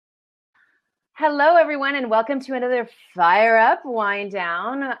Hello, everyone, and welcome to another Fire Up Wind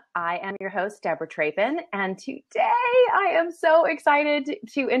Down. I am your host, Deborah Trapin, and today I am so excited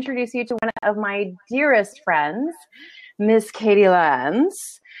to introduce you to one of my dearest friends, Miss Katie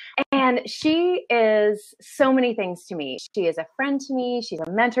Lance. And she is so many things to me. She is a friend to me. She's a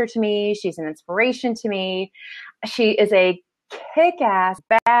mentor to me. She's an inspiration to me. She is a kick-ass,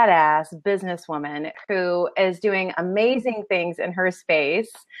 badass businesswoman who is doing amazing things in her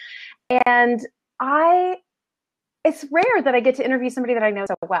space. And it's rare that I get to interview somebody that I know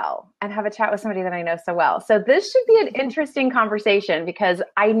so well and have a chat with somebody that I know so well. So this should be an interesting conversation because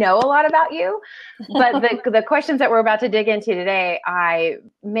I know a lot about you, but the questions that we're about to dig into today, I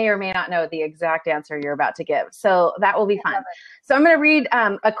may or may not know the exact answer you're about to give. So that will be fun. So I'm going to read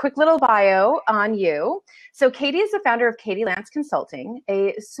a quick little bio on you. So Katie is the founder of Katie Lance Consulting,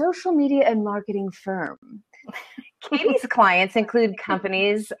 a social media and marketing firm. Katie's clients include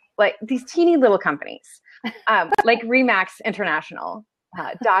companies like these teeny little companies, like Remax International,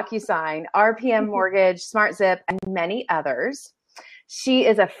 DocuSign, RPM Mortgage, SmartZip, and many others. She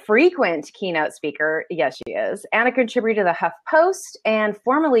is a frequent keynote speaker, yes she is, and a contributor to the HuffPost, and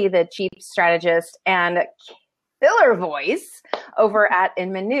formerly the chief strategist and killer voice over at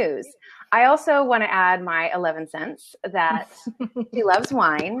Inman News. I also want to add my 11 cents that she loves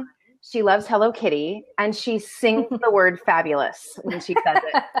wine. She loves Hello Kitty, and she sings the word fabulous when she says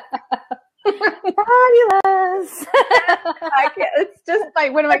it. Fabulous. It's just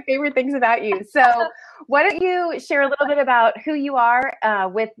like one of my favorite things about you. So why don't you share a little bit about who you are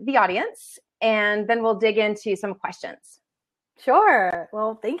with the audience, and then we'll dig into some questions. Sure.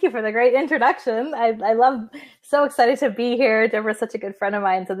 Well, thank you for the great introduction. So excited to be here. Deborah's such a good friend of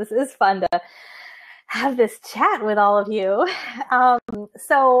mine, so this is fun to have this chat with all of you.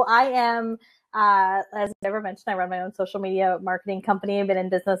 So I am, as Deborah mentioned, I run my own social media marketing company. I've been in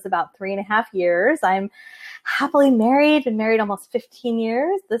business about 3.5 years. I'm happily married, been married almost 15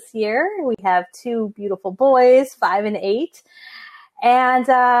 years this year. We have 2 beautiful boys, 5 and 8. And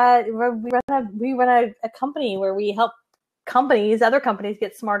we run a company where we help other companies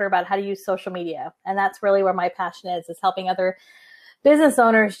get smarter about how to use social media. And that's really where my passion is helping other business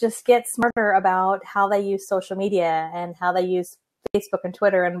owners just get smarter about how they use social media and how they use Facebook and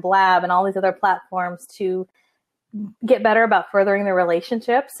Twitter and Blab and all these other platforms to get better about furthering their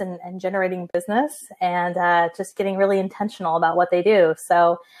relationships and generating business and just getting really intentional about what they do.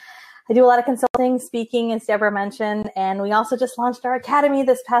 So I do a lot of consulting, speaking, as Deborah mentioned, and we also just launched our academy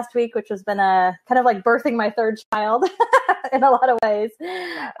this past week, which has been a kind of like birthing my 3rd child in a lot of ways.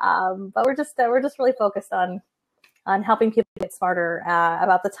 But we're just really focused on helping people get smarter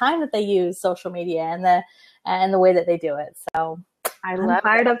about the time that they use social media and the way that they do it. So I'm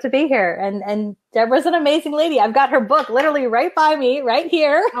fired up to be here. And Deborah's an amazing lady. I've got her book literally right by me, right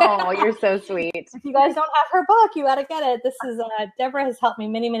here. Oh, you're so sweet. If you guys don't have her book, you got to get it. This is Deborah has helped me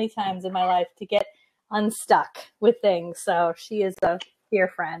many, many times in my life to get unstuck with things. So she is a dear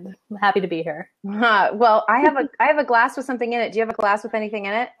friend. I'm happy to be here. Well, I have a glass with something in it. Do you have a glass with anything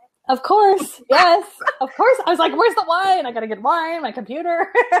in it? Of course. Yes. Of course. I was like, where's the wine? I got to get wine, my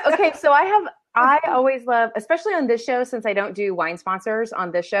computer. Okay. So I always love, especially on this show, since I don't do wine sponsors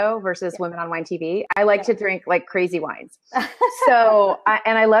on this show versus Women on Wine TV, I like to drink like crazy wines. So,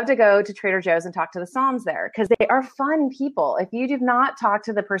 I love to go to Trader Joe's and talk to the somms there because they are fun people. If you do not talk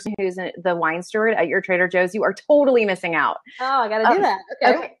to the person who's the wine steward at your Trader Joe's, you are totally missing out. Oh, I got to do that.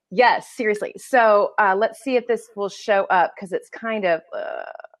 Okay. Yes, seriously. So let's see if this will show up because it's kind of...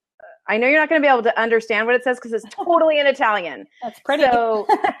 I know you're not going to be able to understand what it says because it's totally in Italian. That's pretty. So,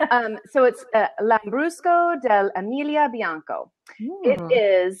 so it's Lambrusco dell'Emilia Bianco. It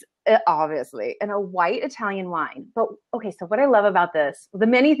is obviously a white Italian wine. But okay, so what I love about this, the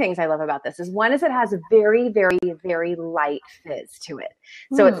many things I love about this is one is it has a very, very, very light fizz to it.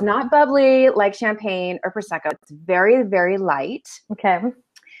 So it's not bubbly like champagne or Prosecco. It's very, very light. Okay.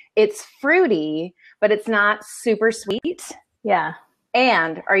 It's fruity, but it's not super sweet. Yeah.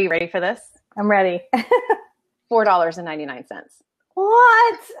 And are you ready for this? I'm ready. $4.99.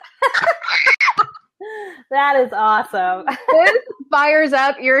 What? That is awesome. This fires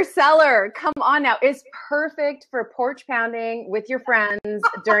up your cellar. Come on now. It's perfect for porch pounding with your friends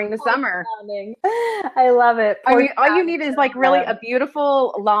during the summer. I love it. All you need is like really a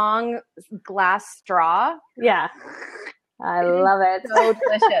beautiful long glass straw. Yeah. I love it. So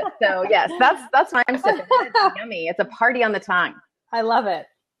delicious. So yes, that's why I'm sipping. It's yummy. It's a party on the tongue. I love it.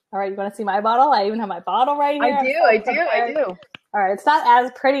 All right, you want to see my bottle? I even have my bottle right here. I do. All right, it's not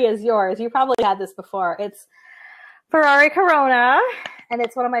as pretty as yours. You probably had this before. It's Ferrari Corona, and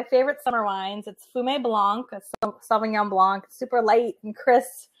it's one of my favorite summer wines. It's Fumé Blanc, a Sauvignon Blanc, super light and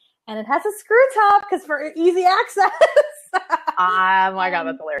crisp, and it has a screw top because for easy access. Oh my God,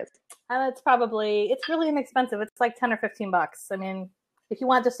 that's hilarious. And it's really inexpensive. It's like 10 or $15. I mean, if you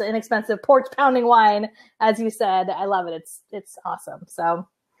want just an inexpensive porch pounding wine, as you said, I love it. It's awesome. So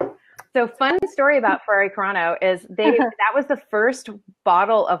fun story about Ferrari Carano is that was the first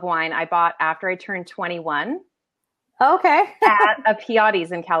bottle of wine I bought after I turned 21. Okay. At a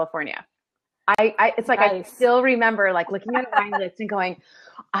Piatti's in California. It's like, nice. I still remember like looking at a wine list and going,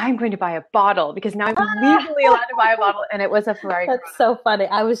 I'm going to buy a bottle because now I'm legally allowed to buy a bottle. And it was a Ferrari. That's so funny.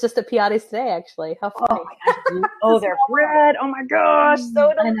 I was just at Piatti's today, actually. How funny. Oh, their bread. Oh my gosh.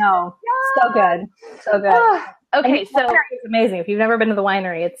 So delicious. I know. Yeah. So good. So good. Okay. So it's amazing. If you've never been to the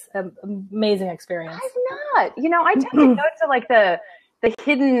winery, it's an amazing experience. I've not. I tend to go to like the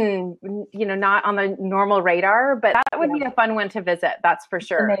hidden, not on the normal radar, but that would be a fun one to visit. That's for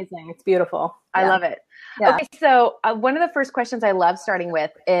sure. It's amazing. It's beautiful. I love it. Yeah. Okay. So one of the first questions I love starting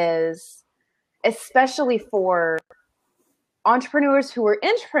with is, especially for entrepreneurs who were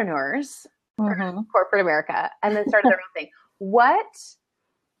intrapreneurs, corporate America, and then started their own thing.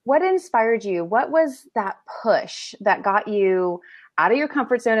 What inspired you? What was that push that got you out of your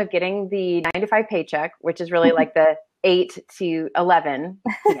comfort zone of getting the 9-to-5 paycheck, which is really like the 8 to 11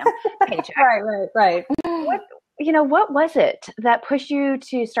 paycheck? Right. What was it that pushed you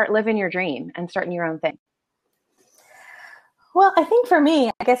to start living your dream and starting your own thing? Well, I think for me,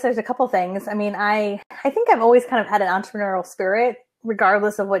 I guess there's a couple things. I mean, I think I've always kind of had an entrepreneurial spirit,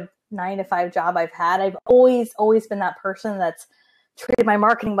 regardless of what 9-to-5 job I've had. I've always been that person that's treated my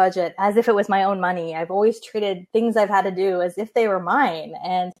marketing budget as if it was my own money. I've always treated things I've had to do as if they were mine.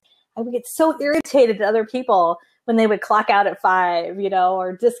 And I would get so irritated at other people when they would clock out at 5,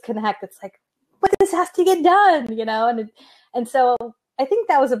 or disconnect. It's like, but this has to get done, and so I think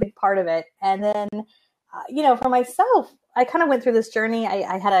that was a big part of it. And then, for myself, I kind of went through this journey.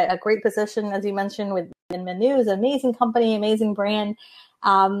 I had a great position, as you mentioned, with Inman News, an amazing company, amazing brand.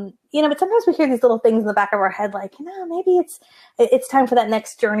 But sometimes we hear these little things in the back of our head, like, maybe it's time for that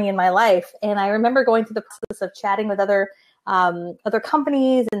next journey in my life. And I remember going through the process of chatting with other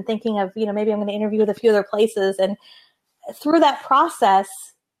companies and thinking of, maybe I'm going to interview with a few other places. And through that process,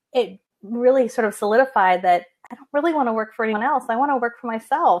 it really sort of solidified that I don't really want to work for anyone else. I want to work for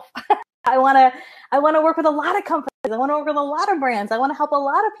myself. I want to work with a lot of companies. I want to work with a lot of brands. I want to help a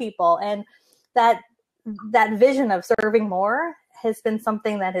lot of people. And that vision of serving more has been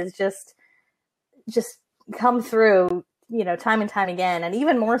something that has just come through, time and time again. And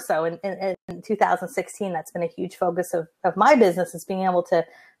even more so in 2016, that's been a huge focus of my business, is being able to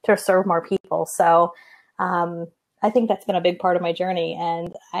serve more people. So, I think that's been a big part of my journey.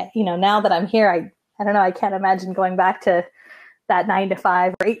 And now that I'm here, I don't know, I can't imagine going back to that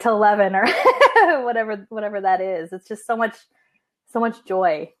 9-to-5 or 8 to 11 or whatever that is. It's just so much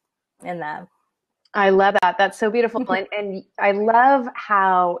joy in that. I love that. That's so beautiful. And I love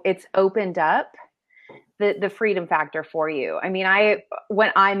how it's opened up the freedom factor for you. I mean,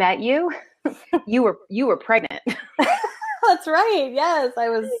 when I met you, you were pregnant. That's right. Yes, I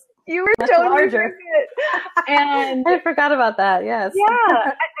was. You were totally pregnant. And I forgot about that. Yes.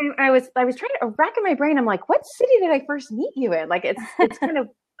 Yeah. I was trying to rack in my brain. I'm like, what city did I first meet you in? Like, it's kind of,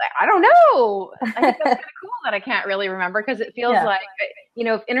 I don't know. I think that's kind of cool that I can't really remember, because it feels like,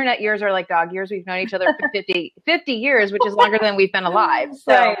 if internet years are like dog years, we've known each other for 50 years, which is longer than we've been alive.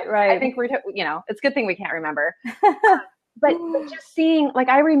 So right. I think it's a good thing we can't remember. But just seeing, like,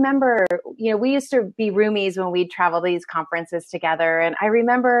 I remember, we used to be roomies when we'd travel to these conferences together. And I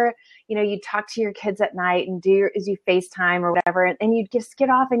remember, you'd talk to your kids at night and do FaceTime or whatever. And you'd just get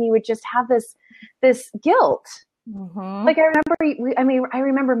off and you would just have this guilt. Mm-hmm. Like, I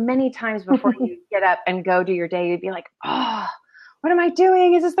remember many times before you get up and go do your day, you'd be like, oh, what am I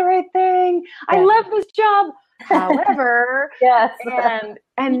doing? Is this the right thing? Yeah. I love this job. However, yes.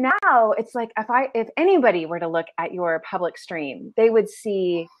 And now it's like, if anybody were to look at your public stream, they would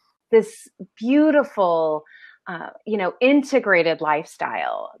see this beautiful, integrated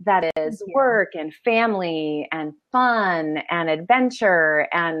lifestyle that is work and family and fun and adventure.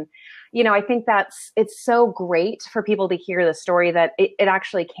 And, I think it's so great for people to hear the story that it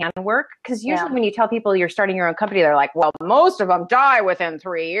actually can work. Because usually when you tell people you're starting your own company, they're like, well, most of them die within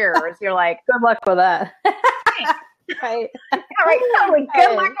 3 years. You're like, good luck with that. Right. Totally.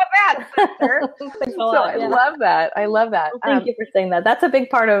 Good luck with that, sister. I love that. Well, thank you for saying that. That's a big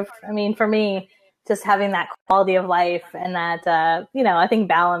part of, for me, just having that quality of life and that, I think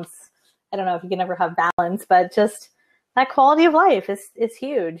balance. I don't know if you can ever have balance, but just that quality of life is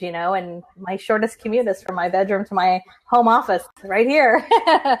huge, and my shortest commute is from my bedroom to my home office right here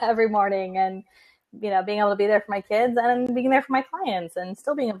every morning. And being able to be there for my kids and being there for my clients and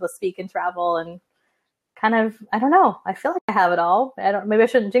still being able to speak and travel and kind of, I don't know. I feel like I have it all. Maybe I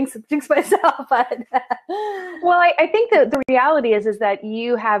shouldn't jinx myself, but. Well, I think that the reality is that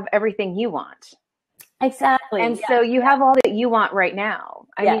you have everything you want. Exactly. And so you have all that you want right now.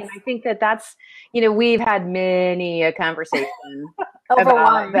 I mean, I think that's, we've had many a conversation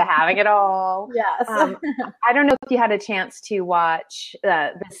about having it all. Yes. I don't know if you had a chance to watch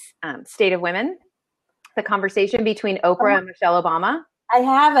this State of Women, the conversation between Oprah and Michelle Obama. I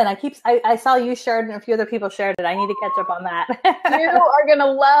haven't. I saw you shared and a few other people shared it. I need to catch up on that. You are going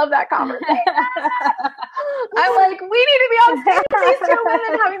to love that conversation. I'm like, we need to be on stage with these two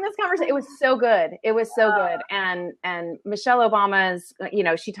women having this conversation. It was so good. It was so good. And Michelle Obama's,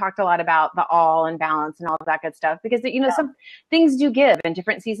 she talked a lot about the all and balance and all of that good stuff because, some things do give in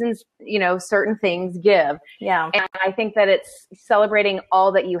different seasons, certain things give. Yeah. And I think that it's celebrating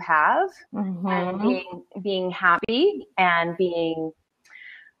all that you have mm-hmm. and being happy and being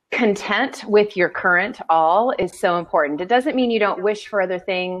content with your current all is so important. It doesn't mean you don't wish for other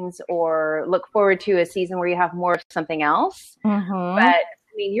things or look forward to a season where you have more of something else. Mm-hmm. But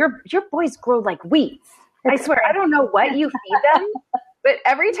I mean, your boys grow like weeds. I swear, I don't know what you feed them, but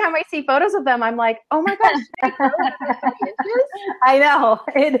every time I see photos of them, I'm like, oh my gosh, they grow another 20 inches? I know,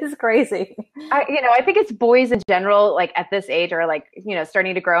 it is crazy. I think it's boys in general, like at this age are like,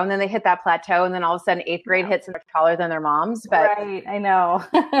 starting to grow and then they hit that plateau and then all of a sudden 8th grade hits and they're taller than their moms. But right, I know.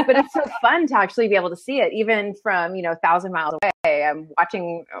 But it's so fun to actually be able to see it, even from, 1,000 miles away. I'm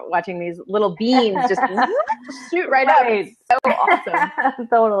watching these little beams just shoot right up. It's so awesome.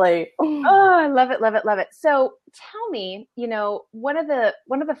 Totally. Oh, I love it, love it, love it. So tell me, one of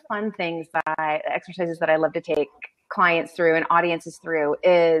the fun things exercises that I love to take clients through and audiences through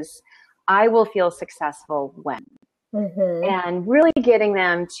is I will feel successful when. Mm-hmm. And really getting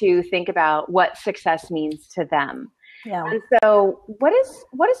them to think about what success means to them. Yeah. And so what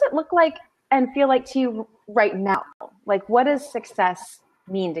does it look like and feel like to you right now? Like, what does success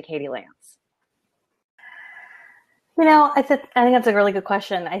mean to Katie Lance? I think that's a really good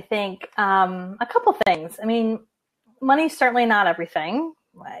question. I think a couple things. I mean, money's certainly not everything,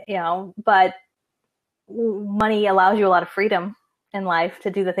 but money allows you a lot of freedom in life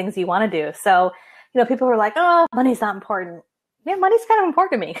to do the things you want to do. So, people are like, oh, money's not important. Yeah, money's kind of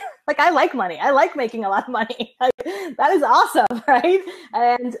important to me. Like, I like money. I like making a lot of money. Like, that is awesome, right?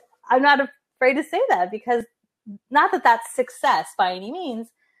 And I'm not afraid to say that because not that that's success by any means,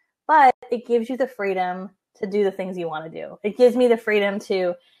 but it gives you the freedom to do the things you want to do. It gives me the freedom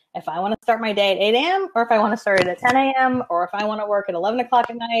to, if I want to start my day at 8 a.m. or if I want to start it at 10 a.m. or if I want to work at 11 o'clock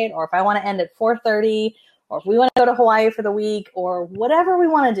at night or if I want to end at 4:30 or if we want to go to Hawaii for the week or whatever we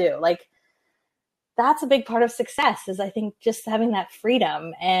want to do. Like, that's a big part of success is I think just having that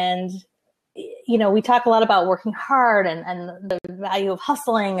freedom. And, we talk a lot about working hard and the value of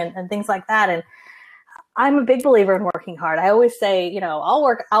hustling and things like that. And I'm a big believer in working hard. I always say,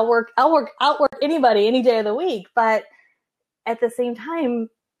 I'll outwork anybody any day of the week. But at the same time,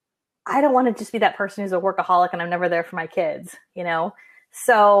 I don't want to just be that person who's a workaholic and I'm never there for my kids,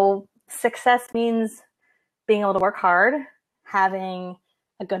 So success means being able to work hard, having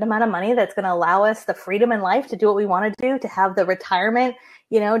a good amount of money that's going to allow us the freedom in life to do what we want to do, to have the retirement,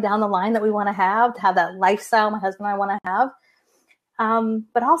 down the line that we want to have that lifestyle my husband and I want to have.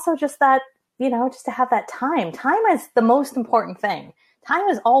 But also just that, just to have that time. Time is the most important thing. Time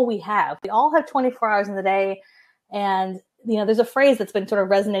is all we have. We all have 24 hours in the day. And, there's a phrase that's been sort of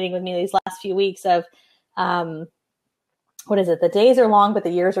resonating with me these last few weeks of, what is it? The days are long, but the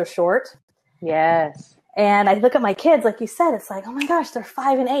years are short. Yes. And I look at my kids, like you said, it's like, oh my gosh, they're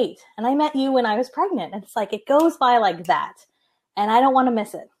 5 and 8. And I met you when I was pregnant. And it's like, it goes by like that. And I don't want to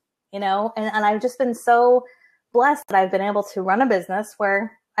miss it, and I've just been so blessed that I've been able to run a business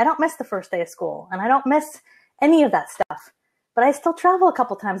where I don't miss the first day of school and I don't miss any of that stuff, but I still travel a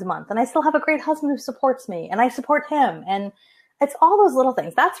couple times a month and I still have a great husband who supports me and I support him. And it's all those little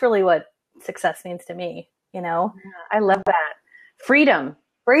things. That's really what success means to me, I love that. Freedom.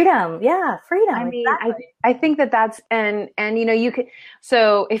 Yeah. Freedom. I mean, exactly. I think that's, and you could,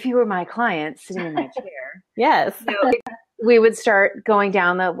 so if you were my client sitting in my chair, yes, we would start going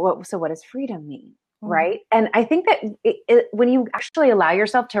down what does freedom mean? Mm-hmm. Right. And I think that when you actually allow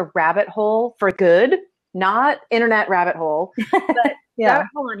yourself to rabbit hole for good, not internet rabbit hole, but rabbit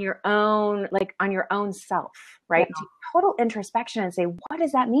hole on your own, like on your own self, right? Yeah. Total introspection and say, what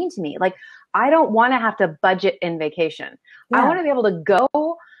does that mean to me? Like, I don't want to have to budget in vacation. Yeah. I want to be able to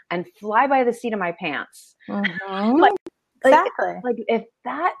go and fly by the seat of my pants. Mm-hmm. Exactly. Like if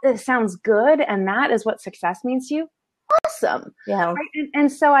that sounds good and that is what success means to you, awesome. Yeah. Right?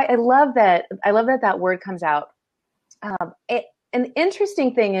 And so I love that. I love that word comes out. An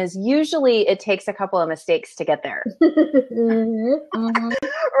interesting thing is usually it takes a couple of mistakes to get there. Mm-hmm.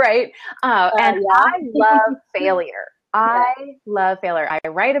 Right. And Yeah. I love failure. I love failure. I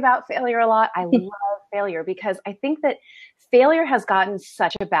write about failure a lot. I love failure because I think that failure has gotten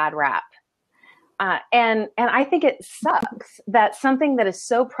such a bad rap. And I think it sucks that something that is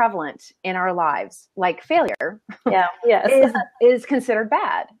so prevalent in our lives, like failure, is considered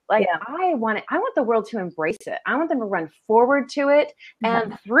bad. Like I want the world to embrace it. I want them to run forward to it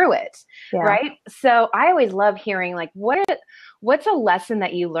and through it. Right. So I always love hearing like, what's a lesson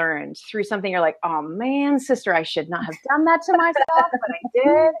that you learned through something you're like, oh man, sister, I should not have done that to myself, but I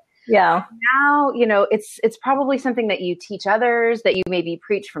did. Yeah. Now, it's probably something that you teach others, that you maybe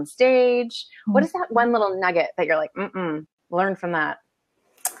preach from stage. What is that one little nugget that you're like, learn from that?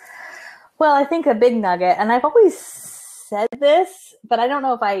 Well, I think a big nugget, and I've always said this, but I don't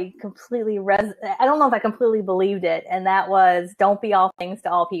know if I completely believed it. And that was, don't be all things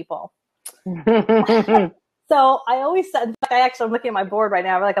to all people. So I always said, I'm looking at my board right now.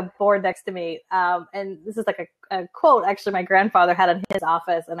 I have like a board next to me. And this is like a quote actually my grandfather had in his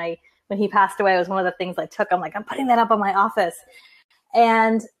office. And when he passed away, it was one of the things I took. I'm like, I'm putting that up in my office.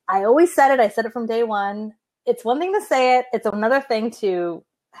 And I always said it. I said it from day one. It's one thing to say it. It's another thing to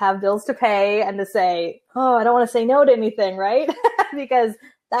have bills to pay and to say, oh, I don't want to say no to anything, right? Because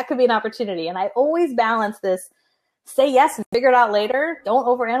that could be an opportunity. And I always balance this, say yes and figure it out later. Don't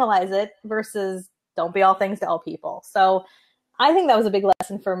overanalyze it versus don't be all things to all people. So I think that was a big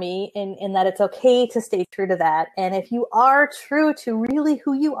lesson for me in that it's okay to stay true to that. And if you are true to really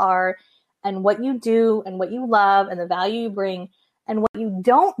who you are and what you do and what you love and the value you bring and what you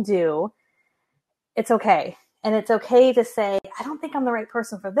don't do, it's okay. And it's okay to say, I don't think I'm the right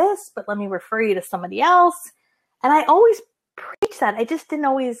person for this, but let me refer you to somebody else. And I always preach that. I just didn't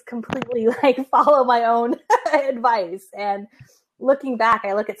always completely follow my own advice. And looking back,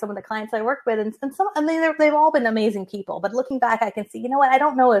 I look at some of the clients I work with, and they've all been amazing people. But looking back, I can see, you know what? I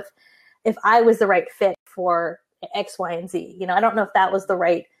don't know if I was the right fit for X, Y, and Z. I don't know if that was the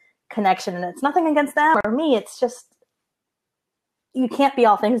right connection. And it's nothing against them or me. It's just, you can't be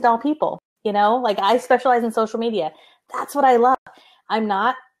all things to all people. I specialize in social media. That's what I love. I'm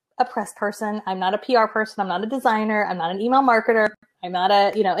not a press person. I'm not a PR person. I'm not a designer. I'm not an email marketer. I'm not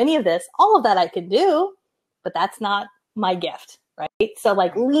any of this. All of that I can do, but that's not my gift. Right. So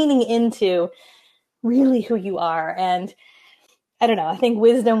leaning into really who you are. And I don't know, I think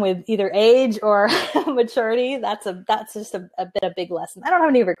wisdom with either age or maturity, that's just a big lesson. I don't have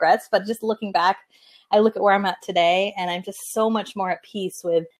any regrets, but just looking back, I look at where I'm at today and I'm just so much more at peace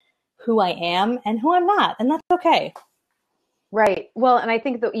with who I am and who I'm not. And that's okay. Right. Well, and I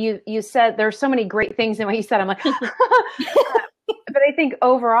think that you said there's so many great things in what you said. I'm like, but I think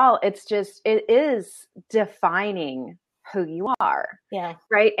overall it is defining who you are. Yeah.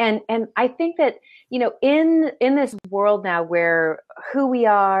 Right. And I think that, in this world now where who we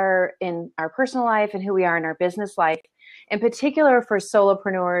are in our personal life and who we are in our business life, in particular for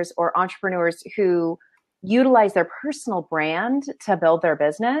solopreneurs or entrepreneurs who utilize their personal brand to build their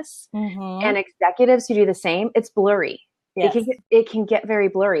business, and executives who do the same, it's blurry. Yes. It can get very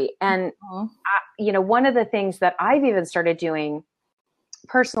blurry. And, one of the things that I've even started doing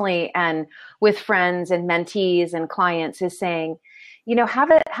personally and with friends and mentees and clients is saying, have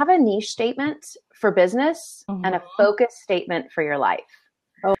a niche statement for business and a focus statement for your life.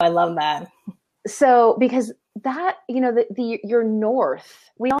 Oh, I love that. So, because that, your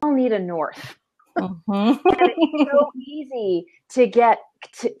north, we all need a north. And it's so easy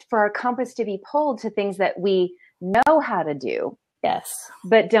for our compass to be pulled to things that we know how to do. Yes.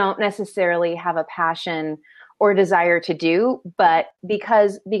 But don't necessarily have a passion or desire to do, but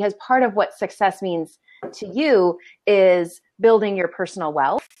because part of what success means to you is building your personal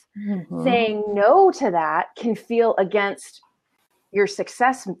wealth, saying no to that can feel against your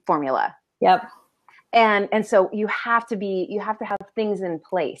success formula. Yep. And so you have to have things in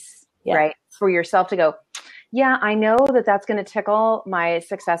place, right? For yourself to go, yeah, I know that's going to tickle my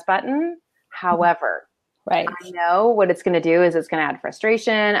success button. However, right. I know what it's going to do is it's going to add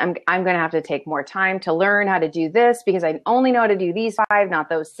frustration. I'm going to have to take more time to learn how to do this because I only know how to do these 5, not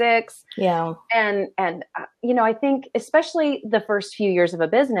those 6. Yeah. And I think especially the first few years of a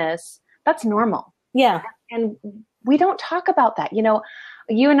business, that's normal. Yeah. And we don't talk about that.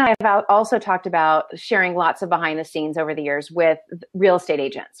 you and I have also talked about sharing lots of behind the scenes over the years with real estate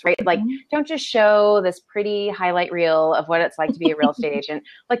agents, right? Like, don't just show this pretty highlight reel of what it's like to be a real estate agent.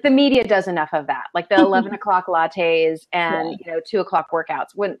 Like, the media does enough of that, like the 11 o'clock lattes and, 2 o'clock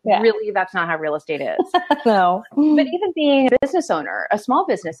workouts, when really that's not how real estate is. No. But even being a business owner, a small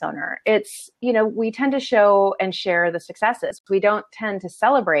business owner, it's, we tend to show and share the successes. We don't tend to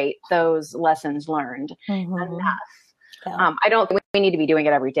celebrate those lessons learned enough. Yeah. I don't think we need to be doing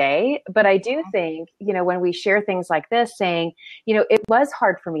it every day, but I do think, when we share things like this, saying, it was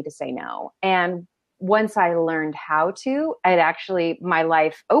hard for me to say no. And once I learned how to, my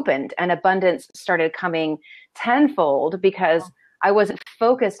life opened and abundance started coming tenfold because I wasn't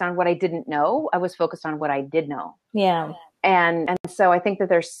focused on what I didn't know. I was focused on what I did know. Yeah. And so I think that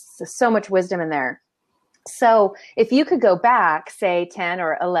there's so much wisdom in there. So if you could go back, say 10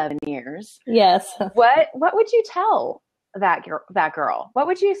 or 11 years, yes, what would you tell that girl? What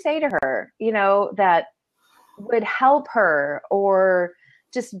would you say to her, that would help her or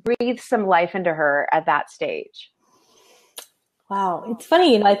just breathe some life into her at that stage? Wow. It's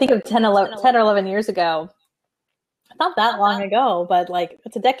funny, I think of 10 or 11 years ago. Not that long ago, but like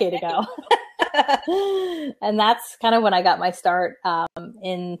it's a decade ago. And that's kind of when I got my start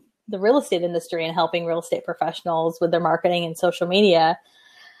in the real estate industry and helping real estate professionals with their marketing and social media.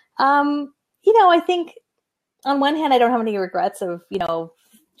 I think on one hand, I don't have any regrets of,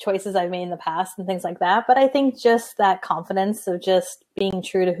 choices I've made in the past and things like that. But I think just that confidence of just being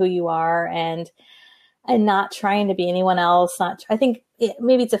true to who you are and not trying to be anyone else. I think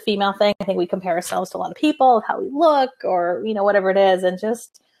maybe it's a female thing. I think we compare ourselves to a lot of people, how we look or, whatever it is. And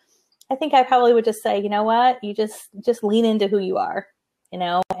just, I think I probably would just say, you know what, you just lean into who you are,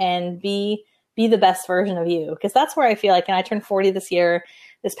 and be the best version of you. Because that's where I feel like, and I turned 40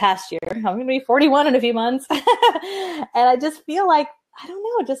 this past year, I'm going to be 41 in a few months. And I just feel like, I don't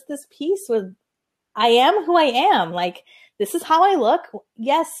know, just this piece with, I am who I am. Like, this is how I look.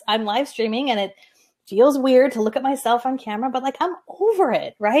 Yes, I'm live streaming and it feels weird to look at myself on camera, but like, I'm over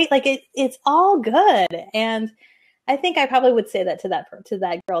it, right? Like it's all good. And I think I probably would say that to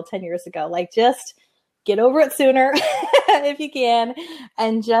that girl 10 years ago, like, just get over it sooner if you can,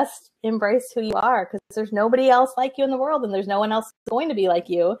 and just embrace who you are, because there's nobody else like you in the world, and there's no one else going to be like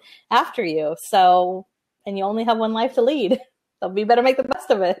you after you. So, and you only have one life to lead. So we better make the best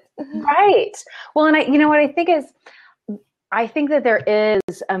of it. Right. Well, and what I think that there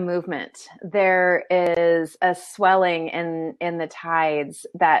is a movement. There is a swelling in the tides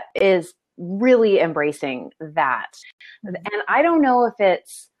that is really embracing that. And I don't know if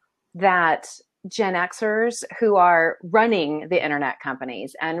it's that Gen Xers who are running the internet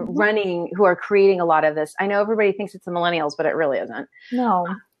companies and who are creating a lot of this. I know everybody thinks it's the millennials, but it really isn't. No.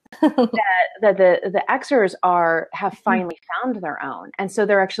 that the Xers have finally found their own. And so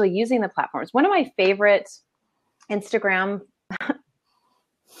they're actually using the platforms. One of my favorite Instagram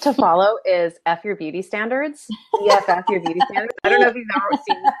to follow is F Your Beauty Standards. EFF Your Beauty Standards. I don't know if you've ever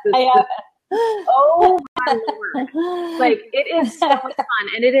seen this. Oh my Lord. Like, it is so much fun.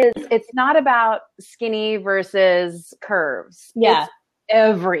 And it's not about skinny versus curves. Yeah. It's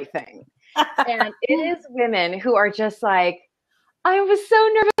everything. And it is women who are just like, I was so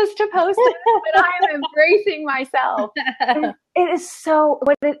nervous to post it, but I am embracing myself. And it is so,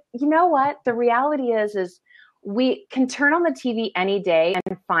 you know what? The reality is we can turn on the TV any day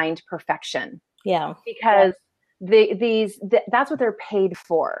and find perfection. Yeah. Because that's what they're paid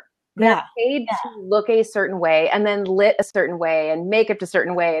for. They're paid to look a certain way and then lit a certain way and makeup a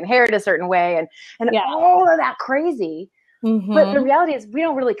certain way and hair a certain way and all of that crazy. But the reality is we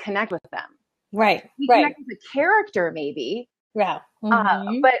don't really connect with them. Right. We connect with the character maybe. Yeah.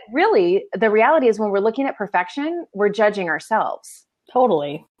 But really, the reality is when we're looking at perfection, we're judging ourselves.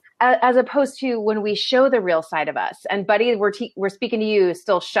 Totally. As opposed to when we show the real side of us. And buddy, we're speaking to you,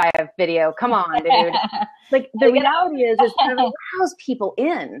 still shy of video. Come on, dude. Like, the reality is kind of allows people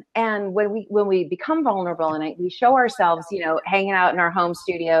in. And when we become vulnerable and we show ourselves, hanging out in our home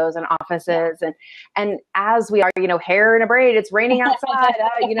studios and offices, and as we are, hair in a braid, it's raining outside,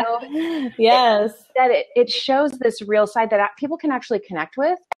 yes, it shows this real side that people can actually connect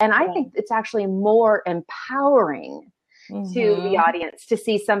with. And I think it's actually more empowering to the audience to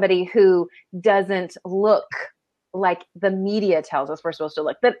see somebody who doesn't look like the media tells us we're supposed to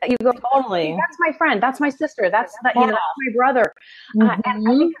look. That you go, totally. Hey, that's my friend, that's my sister, that's my brother. And I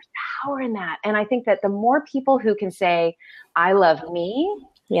think there's power in that. And I think that the more people who can say, I love me,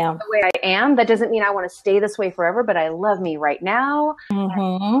 Yeah. the way I am. That doesn't mean I want to stay this way forever, but I love me right now.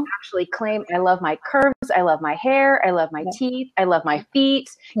 Mm-hmm. I actually claim I love my curves. I love my hair. I love my teeth. I love my feet.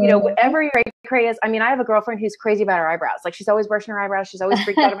 You know, whatever your cray is. I mean, I have a girlfriend who's crazy about her eyebrows. Like, she's always brushing her eyebrows. She's always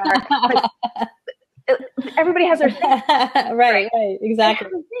freaked out about her. Like, everybody has their thing. Right, exactly.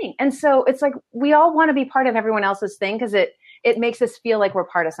 Thing. And so it's like, we all want to be part of everyone else's thing, because it makes us feel like we're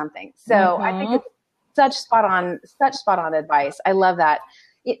part of something. So I think it's such spot on advice. I love that.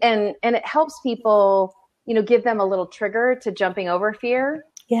 And it helps people, you know, give them a little trigger to jumping over fear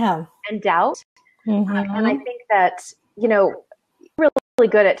and doubt. And I think that, you know, you're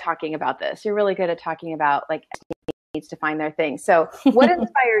really good at talking about this. You're really good at talking about, like, needs to find their thing. So what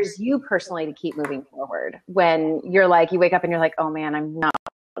inspires you personally to keep moving forward when you're like, you wake up and you're like, oh man, I'm not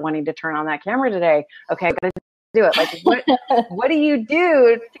wanting to turn on that camera today. Okay, I'm gonna do it. Like, what do you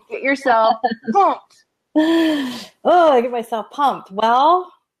do to get yourself pumped? Oh, I get myself pumped.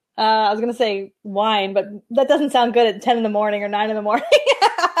 Well, I was going to say wine, but that doesn't sound good at 10 in the morning or 9 in the morning.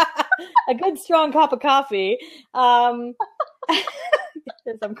 A good strong cup of coffee. I'm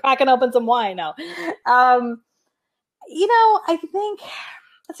cracking open some wine now. You know, I think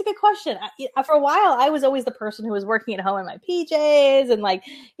that's a good question. For a while, I was always the person who was working at home in my PJs, and like,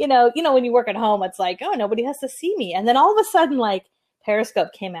 you know, when you work at home, it's like, oh, nobody has to see me. And then all of a sudden, like,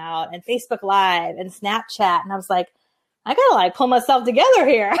 Periscope came out and Facebook Live and Snapchat, and I was like, I gotta like pull myself together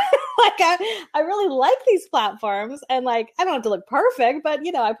here. Like, I really like these platforms, and like, I don't have to look perfect, but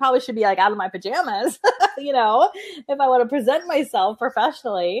you know, I probably should be like out of my pajamas, you know, if I want to present myself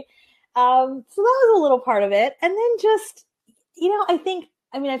professionally. So that was a little part of it. And then just, you know, I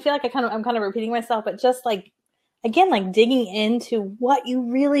feel like I'm kind of repeating myself, but just like, again, like digging into what you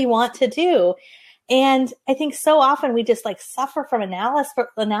really want to do. And I think so often we just like suffer from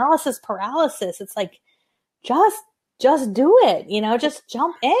analysis paralysis. It's like, just do it, you know, just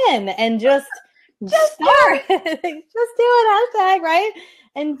jump in and just start. Just do it, hashtag, right?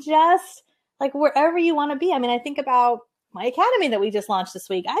 And just like wherever you want to be. I mean, I think about my academy that we just launched this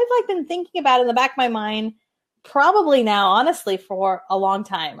week. I've like been thinking about it in the back of my mind probably now, honestly, for a long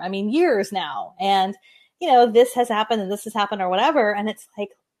time. I mean, years now. And, you know, this has happened and this has happened or whatever. And it's like,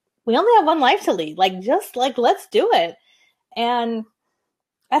 we only have one life to lead. Like, just like, let's do it. And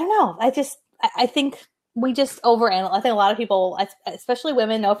I don't know. I think we just overanalyze. I think a lot of people, especially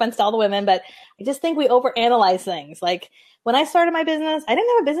women, no offense to all the women, but I just think we overanalyze things. Like, when I started my business, I didn't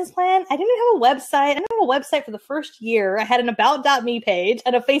have a business plan. I didn't have a website. I didn't have a website for the first year. I had an about.me page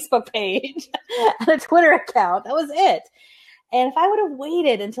and a Facebook page and a Twitter account. That was it. And if I would have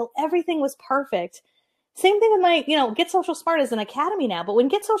waited until everything was perfect, same thing with my, you know, Get Social Smart is an academy now. But when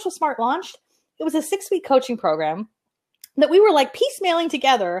Get Social Smart launched, it was a 6-week coaching program that we were like piecemealing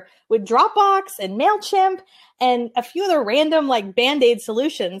together with Dropbox and MailChimp and a few other random like Band-Aid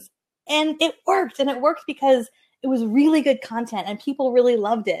solutions. And it worked. And it worked because it was really good content and people really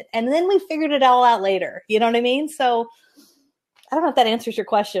loved it. And then we figured it all out later. You know what I mean? So I don't know if that answers your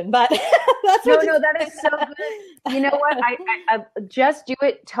question, but that's no, that is so good. You know what? I Just Do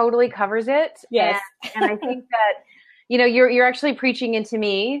It totally covers it. Yes. And I think that, you know, you're actually preaching into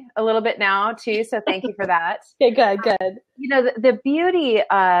me a little bit now too. So thank you for that. Okay, good. You know, the beauty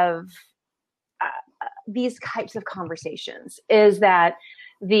of these types of conversations is that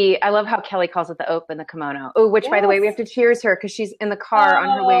I love how Kelly calls it the open, the kimono. Oh, which, by the way, we have to cheers her because she's in the car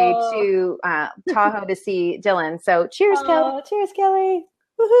on her way to Tahoe to see Dylan. So cheers, Kelly. Cheers, Kelly.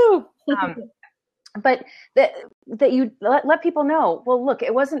 Woohoo. But that you let people know, well, look,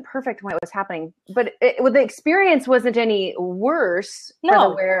 it wasn't perfect when it was happening, but the experience wasn't any worse for the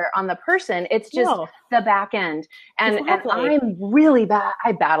wear on the person. It's just the back end. And I'm really bad.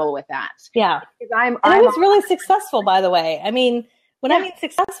 I battle with that. Yeah. I was really successful, by the way. I mean, when I mean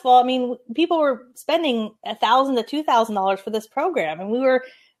successful, I mean, people were spending $1,000 to $2,000 for this program. And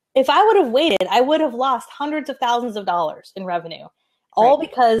if I would have waited, I would have lost hundreds of thousands of dollars in revenue, all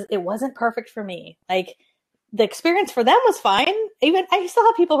because it wasn't perfect for me. Like, the experience for them was fine. Even I still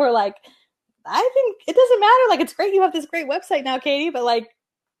have people who are like, I think it doesn't matter. Like, it's great you have this great website now, Katie, but like,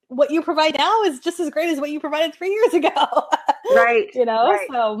 what you provide now is just as great as what you provided 3 years ago. Right. You know, right.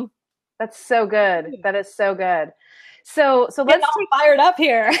 So that's so good. That is so good. So let's get fired up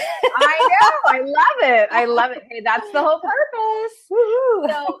here. I know. I love it. Hey, that's the whole purpose.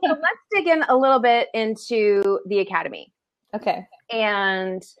 So let's dig in a little bit into the academy. Okay.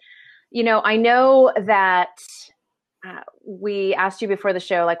 And, you know, I know that we asked you before the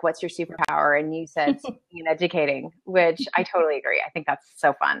show, like, what's your superpower? And you said speaking and educating, which I totally agree. I think that's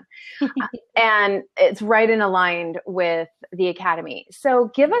so fun. And it's right in aligned with the academy.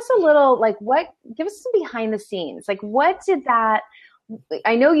 So give us a little, like, give us some behind the scenes. Like, what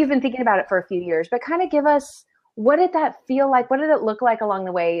I know you've been thinking about it for a few years, but kind of give us, what did that feel like? What did it look like along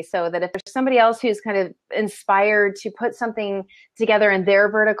the way? So that if there's somebody else who's kind of inspired to put something together in their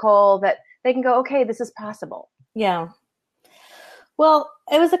vertical, that they can go, okay, this is possible. Yeah. Well,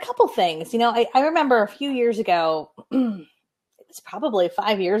 it was a couple things. I remember a few years ago, it was probably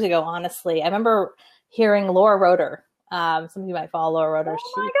 5 years ago, honestly. I remember hearing Laura Roeder. Some of you might follow Laura Roeder.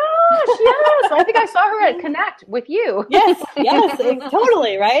 Oh my gosh, yes. I think I saw her at Connect with you. Yes,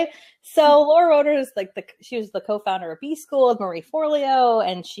 totally, right? So Laura Roeder is she was the co-founder of B School with Marie Forleo,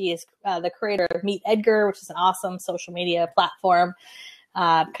 and she is the creator of Meet Edgar, which is an awesome social media platform,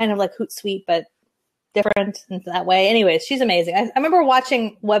 kind of like Hootsuite, but different in that way. Anyways, she's amazing. I remember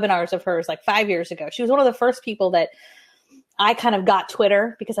watching webinars of hers like 5 years ago. She was one of the first people that I kind of got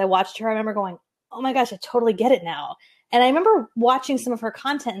Twitter because I watched her. I remember going, oh my gosh, I totally get it now. And I remember watching some of her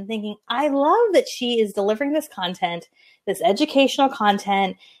content and thinking, I love that she is delivering this content, this educational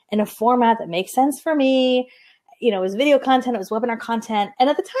content in a format that makes sense for me. It was video content, it was webinar content. And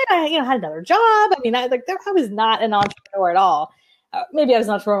at the time I, had another job. I mean, I was not an entrepreneur at all. Maybe I was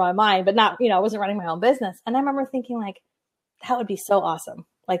an entrepreneur in my mind, but not, I wasn't running my own business. And I remember thinking like, that would be so awesome.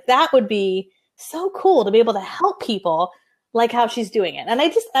 Like that would be so cool to be able to help people like how she's doing it. And I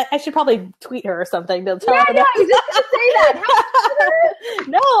should probably tweet her or something to tell her. Yeah, I was just going to say that.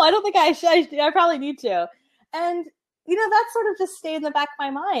 No, I don't think I should. I probably need to. And, that sort of just stayed in the back of my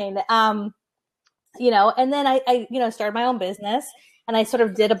mind. And then I started my own business, and I sort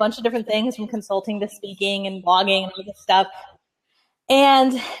of did a bunch of different things from consulting to speaking and blogging and all this stuff.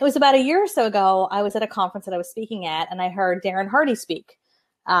 And it was about a year or so ago, I was at a conference that I was speaking at, and I heard Darren Hardy speak,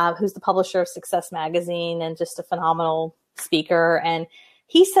 who's the publisher of Success Magazine and just a phenomenal speaker. And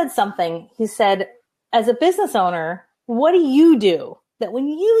he said something. He said, as a business owner, what do you do that when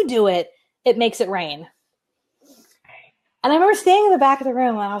you do it, it makes it rain? And I remember standing in the back of the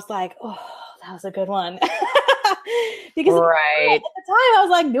room and I was like, oh, that was a good one. Because at the time I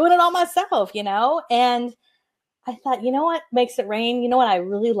was like doing it all myself, and I thought, what makes it rain? What I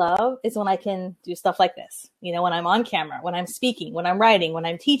really love is when I can do stuff like this, when I'm on camera, when I'm speaking, when I'm writing, when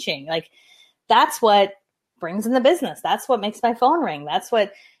I'm teaching. Like that's what brings in the business. That's what makes my phone ring. That's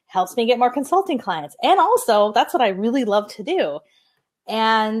what helps me get more consulting clients. And also that's what I really love to do.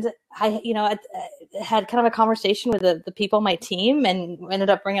 And I had kind of a conversation with the people on my team, and ended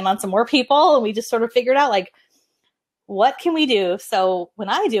up bringing on some more people. And we just sort of figured out like, what can we do? So when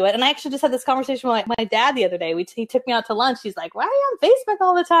I do it, and I actually just had this conversation with my dad the other day. He took me out to lunch. He's like, why are you on Facebook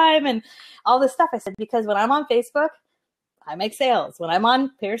all the time? And all this stuff. I said, because when I'm on Facebook, I make sales. When I'm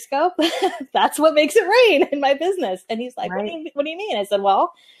on Periscope, that's what makes it rain in my business. And he's like, right. What do you mean? I said,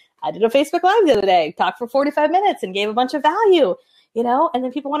 well, I did a Facebook Live the other day, talked for 45 minutes and gave a bunch of value, and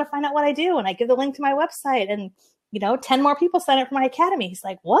then people want to find out what I do. And I give the link to my website, and, 10 more people sign up for my academy. He's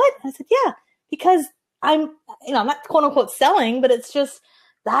like, what? And I said, yeah, because I'm not quote unquote selling, but it's just,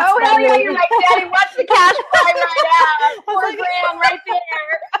 that's oh, hell yeah, you're like, Daddy, watch the cash fly right out. $4,000 right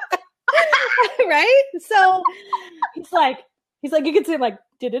there. Right? So he's like, you can see him like,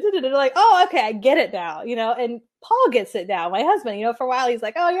 like, oh, okay, I get it now, and Paul gets it now. My husband, for a while, he's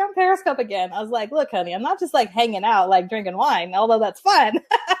like, oh, you're on Periscope again. I was like, look, honey, I'm not just like hanging out, like drinking wine, although that's fun.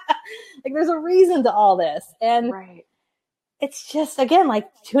 Like there's a reason to all this. And right. It's just, again, like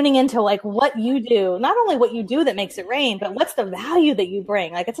tuning into like what you do, not only what you do that makes it rain, but what's the value that you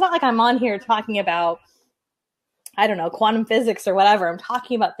bring. Like, it's not like I'm on here talking about, I don't know, quantum physics or whatever. I'm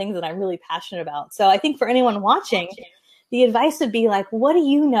talking about things that I'm really passionate about. So I think for anyone watching, the advice would be like, what do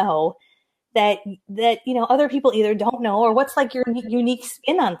you know that other people either don't know, or what's like your unique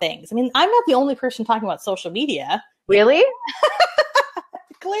spin on things? I mean, I'm not the only person talking about social media. Really?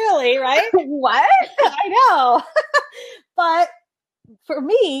 Clearly, right? What? I know. But for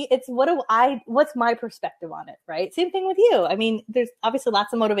me, it's what's my perspective on it, right? Same thing with you. I mean, there's obviously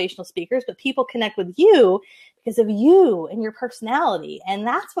lots of motivational speakers, but people connect with you because of you and your personality. And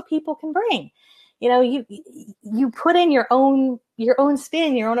that's what people can bring. You put in your own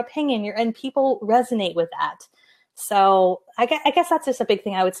spin, your own opinion, and people resonate with that. So I guess that's just a big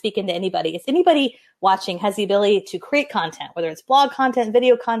thing I would speak into anybody. If anybody watching has the ability to create content, whether it's blog content,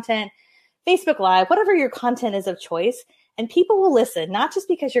 video content, Facebook Live, whatever your content is of choice, and people will listen, not just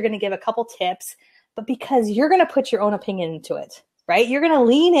because you're going to give a couple tips, but because you're going to put your own opinion into it, right? You're going to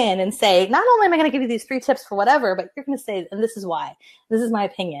lean in and say, not only am I going to give you these 3 tips for whatever, but you're going to say, and this is why, this is my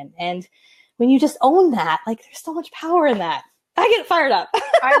opinion. And when you just own that, like there's so much power in that. I get fired up.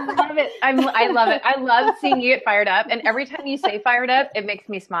 I love it. I love it. I love seeing you get fired up. And every time you say fired up, it makes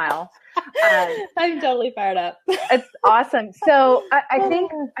me smile. I'm totally fired up. It's awesome. So I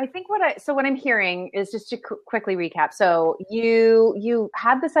think what I'm hearing is, just to quickly recap. So you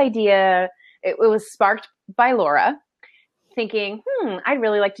had this idea. It was sparked by Laura, thinking, I'd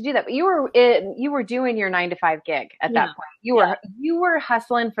really like to do that. But you were doing your 9-to-5 gig at that point. You were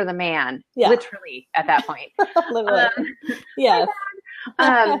hustling for the man, literally at that point. Literally. Yes.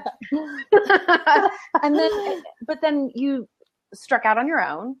 And then you struck out on your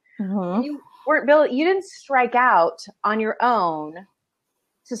own. Mm-hmm. You didn't strike out on your own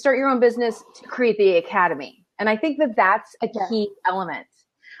to start your own business to create the academy. And I think that that's a key element.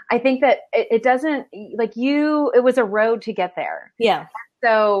 I think that it doesn't, like, it was a road to get there. Yeah.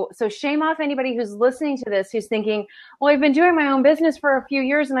 So shame off anybody who's listening to this, who's thinking, well, I've been doing my own business for a few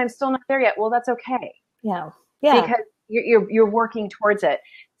years and I'm still not there yet. Well, that's okay. Yeah. Yeah. Because you're working towards it.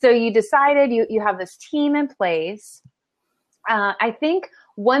 So you decided you have this team in place. I think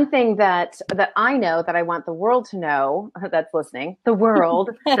one thing that I know, that I want the world to know that's listening,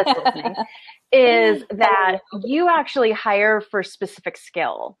 is that you actually hire for specific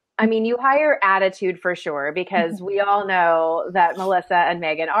skill. I mean, you hire attitude for sure, because we all know that Melissa and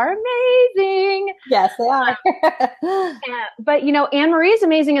Megan are amazing. Yes, they are. But, Anne Marie is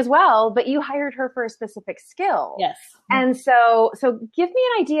amazing as well, but you hired her for a specific skill. Yes. And so give me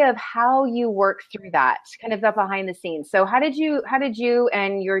an idea of how you work through that, kind of the behind the scenes. So how did you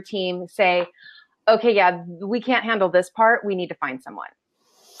and your team say, okay, yeah, we can't handle this part, we need to find someone?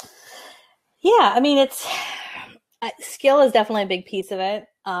 Yeah, I mean, skill is definitely a big piece of it.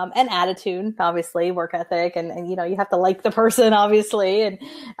 And attitude, obviously, work ethic, and you have to like the person, obviously. And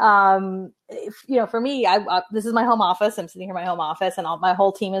for me, this is my home office. I'm sitting here in my home office, and my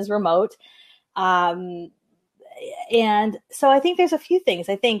whole team is remote. And so I think there's a few things.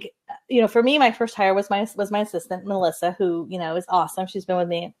 I think for me, my first hire was my assistant Melissa, who is awesome. She's been with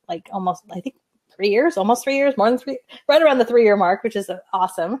me like almost 3 years, more than 3, right around the 3-year mark, which is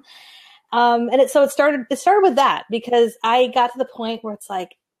awesome. And it started with that, because I got to the point where it's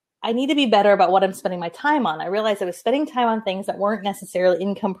like, I need to be better about what I'm spending my time on. I realized I was spending time on things that weren't necessarily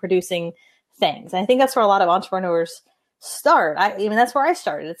income producing things. And I think that's where a lot of entrepreneurs start. That's where I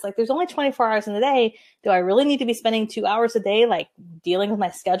started. It's like, there's only 24 hours in the day. Do I really need to be spending 2 hours a day, like dealing with my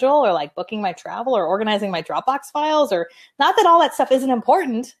schedule, or like booking my travel, or organizing my Dropbox files? Or not that all that stuff isn't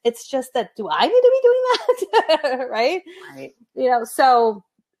important. It's just that, do I need to be doing that? Right. So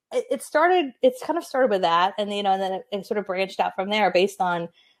it's kind of started with that. And, and then it sort of branched out from there based on,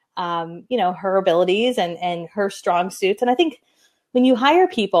 her abilities and her strong suits. And I think when you hire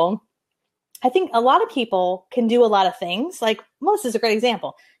people, I think a lot of people can do a lot of things. Like Melissa's a great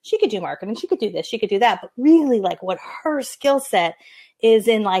example. She could do marketing. She could do this. She could do that. But really, like, what her skill set is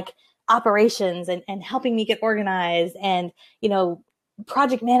in, like, operations and helping me get organized and,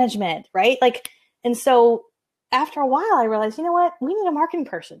 project management, right? Like, and so after a while, I realized, you know what? We need a marketing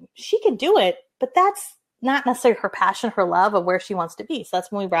person. She can do it, but that's not necessarily her passion, her love of where she wants to be. So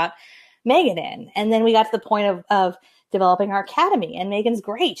that's when we brought Megan in. And then we got to the point of developing our academy. And Megan's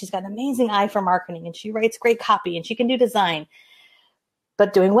great. She's got an amazing eye for marketing, and she writes great copy, and she can do design.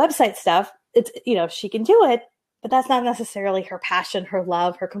 But doing website stuff, it's, she can do it, but that's not necessarily her passion, her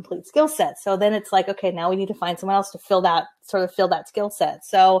love, her complete skill set. So then it's like, okay, now we need to find someone else to fill that skill set.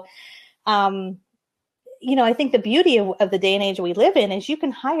 So, I think the beauty of the day and age we live in is you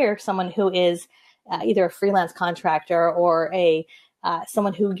can hire someone who is either a freelance contractor or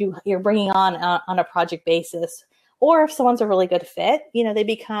someone who you're bringing on a project basis. Or if someone's a really good fit, they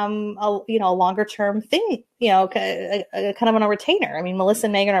become a longer term thing, kind of on a retainer. I mean, Melissa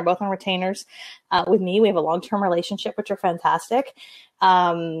and Megan are both on retainers with me. We have a long-term relationship, which are fantastic.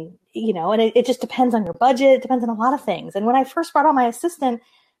 And it just depends on your budget. It depends on a lot of things. And when I first brought on my assistant,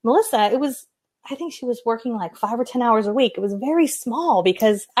 Melissa, I think she was working like 5 or 10 hours a week. It was very small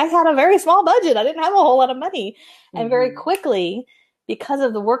because I had a very small budget. I didn't have a whole lot of money. Mm-hmm. And very quickly, because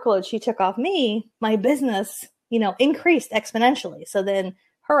of the workload she took off me, my business, increased exponentially. So then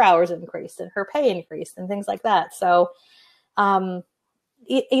her hours increased and her pay increased and things like that. So, I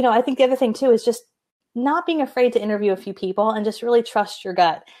think the other thing too is just not being afraid to interview a few people and just really trust your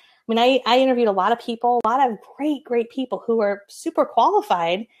gut. I mean, I interviewed a lot of people, a lot of great, great people who are super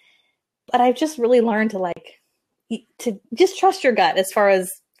qualified, but I've just really learned to just trust your gut as far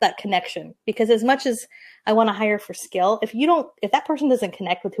as that connection, because as much as I want to hire for skill, if that person doesn't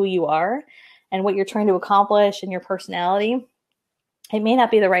connect with who you are and what you're trying to accomplish and your personality, it may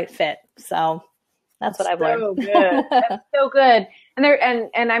not be the right fit. So that's what I've learned. Good. That's so good.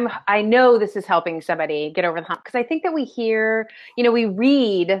 I know this is helping somebody get over the hump, because I think that we hear, we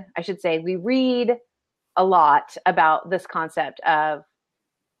read a lot about this concept of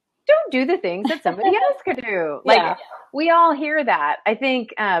don't do the things that somebody else could do. Like, we all hear that. I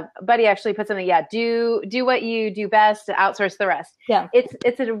think Buddy actually put something, do what you do best, outsource the rest. Yeah.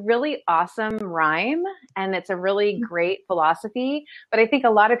 It's a really awesome rhyme, and it's a really great philosophy, but I think a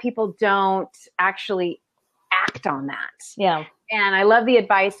lot of people don't actually act on that. Yeah. And I love the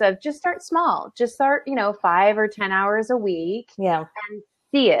advice of just start small. Just start, 5 or 10 hours a week. Yeah. And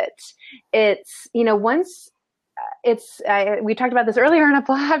see it. It's, we talked about this earlier in a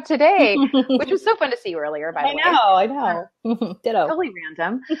blab today, which was so fun to see you earlier, by the way. I know. Ditto. Totally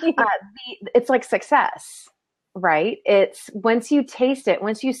random. It's like success, right? It's once you taste it,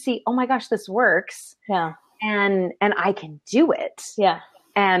 once you see, oh my gosh, this works. Yeah. And I can do it. Yeah.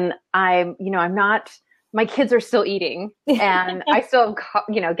 And I'm not, my kids are still eating, and I still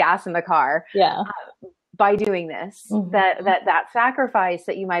have, gas in the car. Yeah. By doing this, that sacrifice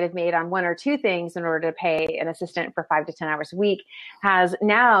that you might have made on one or two things in order to pay an assistant for 5 to 10 hours a week has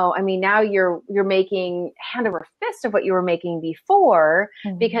now, now you're making hand over fist of what you were making before,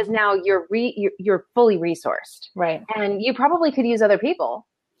 because now you're fully resourced. Right. And you probably could use other people.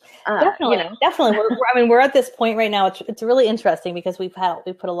 Definitely. We're at this point right now. It's really interesting because we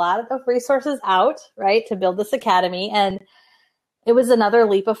put a lot of resources out, right, to build this academy, and it was another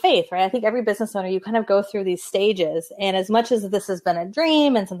leap of faith, right? I think every business owner, you kind of go through these stages, and as much as this has been a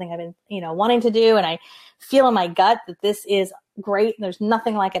dream and something I've been, wanting to do, and I feel in my gut that this is great, and there's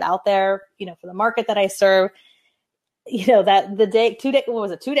nothing like it out there, for the market that I serve. That the day, 2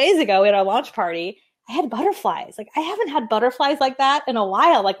 days ago at our launch party, I had butterflies. Like, I haven't had butterflies like that in a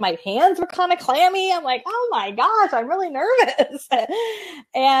while. Like, my hands were kind of clammy. I'm like, oh my gosh, I'm really nervous.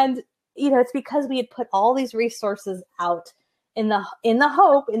 And, it's because we had put all these resources out in the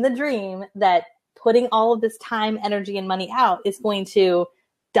hope, in the dream that putting all of this time, energy, and money out is going to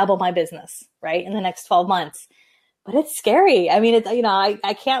double my business, right, in the next 12 months. But it's scary. It's,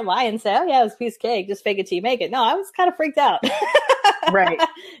 I can't lie and say, oh yeah, it was a piece of cake, just fake it till you make it. No, I was kind of freaked out. Right.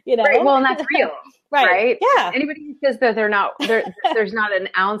 Right. Well, and that's real. Right. Yeah. Anybody who says that there's not an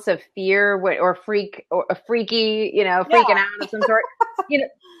ounce of fear or freaky, freaking out of some sort,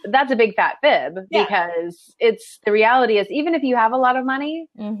 that's a big fat fib, because the reality is, even if you have a lot of money,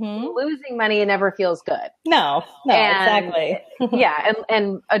 losing money never feels good. No, exactly.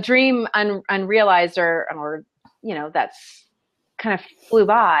 And a dream unrealized or that's kind of flew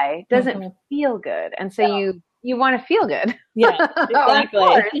by doesn't feel good. And so you want to feel good. Yeah, exactly.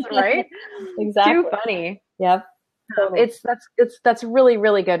 Course, right? Exactly. Too funny. Yep. Totally. That's really,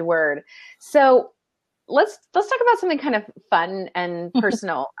 really good word. So let's talk about something kind of fun and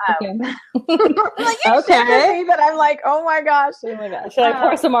personal. Okay. But I'm like, oh my gosh. Should I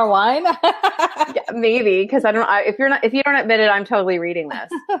pour some more wine? Yeah, maybe, because if you don't admit it, I'm totally reading this.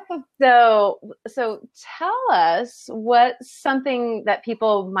 So tell us what's something that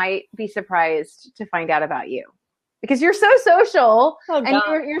people might be surprised to find out about you, because you're so social and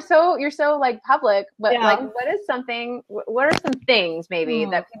you're so like public. But like, what are some things maybe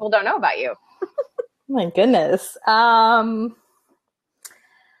that people don't know about you? My goodness.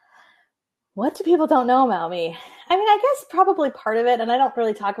 What do people don't know about me? I guess probably part of it, and I don't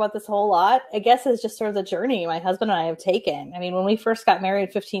really talk about this a whole lot, I guess, is just sort of the journey my husband and I have taken. When we first got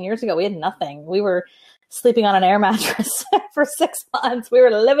married 15 years ago, we had nothing. We were sleeping on an air mattress for 6 months. We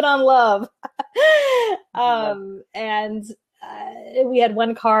were living on love. And we had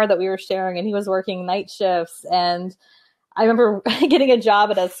one car that we were sharing, and he was working night shifts, and I remember getting a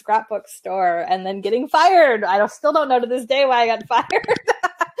job at a scrapbook store and then getting fired. I still don't know to this day why I got fired.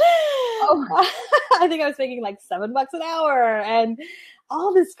 I think I was making like $7 an hour, and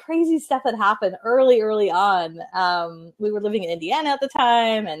all this crazy stuff that happened early on. We were living in Indiana at the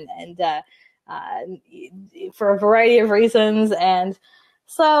time, and for a variety of reasons. And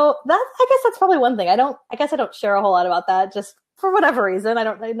so I guess that's probably one thing. I don't share a whole lot about that, just for whatever reason. I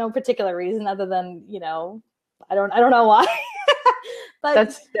don't no particular reason other than, I don't know why. But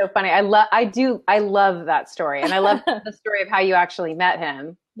that's so funny. I love that story. And I love the story of how you actually met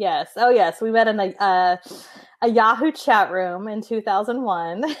him. Yes. Oh yes. We met in a Yahoo chat room in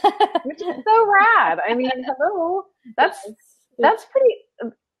 2001. Which is so rad. Hello. That's pretty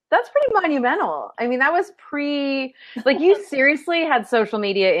monumental. That was you seriously had social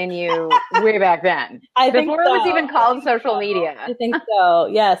media in you way back then. Before it was even called social media. I think so.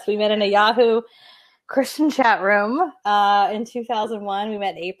 Yes. We met in a Yahoo Christian chat room in 2001. We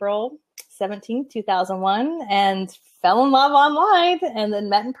met April 17th, 2001, and fell in love online, and then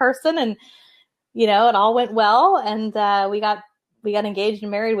met in person, and it all went well, and we got we got engaged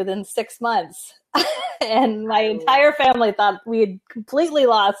and married within 6 months. And my entire family thought we had completely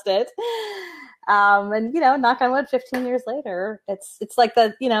lost it. And, knock on wood, 15 years later, it's like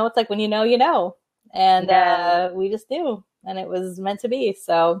it's like when you know. And we just knew, and it was meant to be.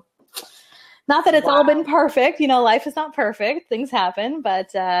 So not that it's all been perfect. Life is not perfect. Things happen.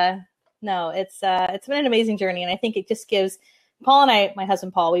 But no, it's been an amazing journey. And I think it just gives Paul and I, my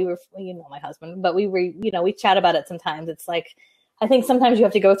husband Paul, we were, my husband, but we were, we chat about it sometimes. It's like, I think sometimes you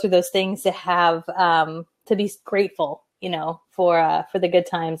have to go through those things to have, to be grateful, for the good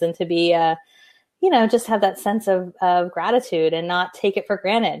times, and to be, just have that sense of gratitude and not take it for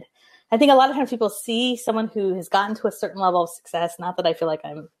granted. I think a lot of times people see someone who has gotten to a certain level of success. Not that I feel like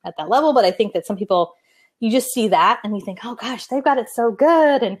I'm at that level, but I think that some people, you just see that and you think, oh gosh, they've got it so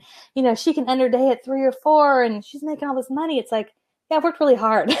good. And, she can end her day at 3 or 4 and she's making all this money. It's like, yeah, I've worked really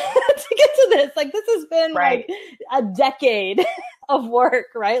hard to get to this. Like, this has been like a decade of work,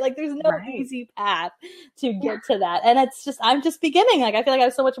 right? Like, there's no easy path to get to that. And it's just, I'm just beginning. Like, I feel like I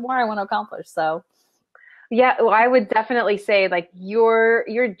have so much more I want to accomplish. So. Yeah, well, I would definitely say like you're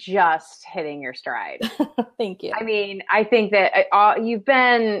just hitting your stride. Thank you. I mean, I think that you've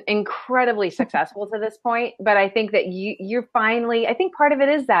been incredibly successful to this point, but I think that you're finally, I think part of it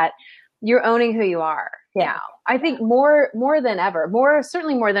is that you're owning who you are now. I think more than ever,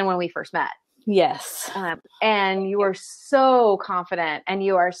 certainly more than when we first met. Yes. And you are so confident and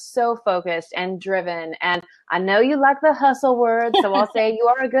you are so focused and driven. And I know you like the hustle word, so I'll say you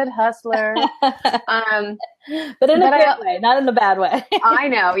are a good hustler. But in a good way, not in a bad way. I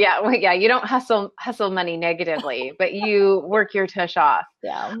know. Yeah. Well, yeah. You don't hustle money negatively, but you work your tush off.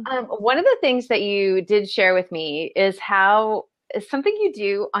 Yeah. One of the things that you did share with me is something you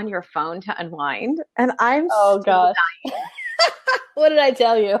do on your phone to unwind. And I'm gosh. What did I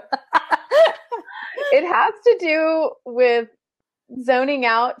tell you? It has to do with zoning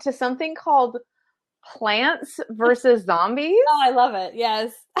out to something called Plants versus Zombies. Oh, I love it.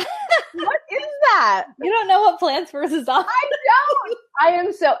 Yes. What is that? You don't know what Plants versus Zombies? I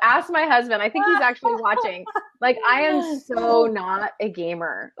don't. Ask my husband. I think he's actually watching. Like, I am so not a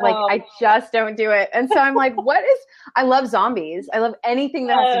gamer. Like, I just don't do it. And so I'm like, I love zombies. I love anything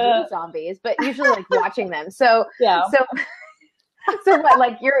that has to do with zombies, but usually like watching them. So, yeah. So what,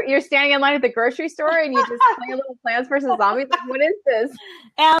 like you're standing in line at the grocery store and you just play a little Plants versus Zombies? Like, what is this?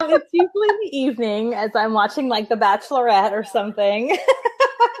 It's usually in the evening as I'm watching like The Bachelorette or something.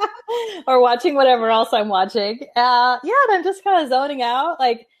 Or watching whatever else I'm watching. And I'm just kind of zoning out.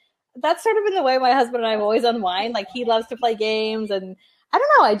 Like, that's sort of been the way my husband and I have always unwind. Like, he loves to play games, and I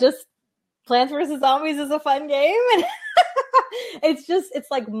don't know, Plants vs. Zombies is a fun game. And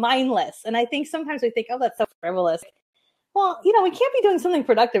it's like mindless. And I think sometimes we think, oh, that's so frivolous. Well, we can't be doing something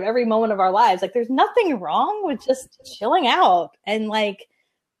productive every moment of our lives. Like, there's nothing wrong with just chilling out and like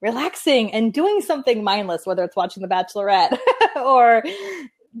relaxing and doing something mindless, whether it's watching The Bachelorette or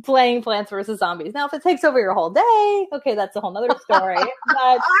playing Plants vs. Zombies. Now, if it takes over your whole day, okay, that's a whole nother story.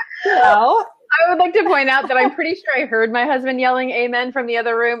 But, I would like to point out that I'm pretty sure I heard my husband yelling amen from the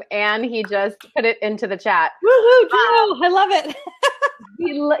other room, and he just put it into the chat. Woohoo, Joe! I love it.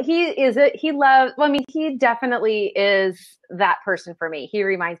 He definitely is that person for me. He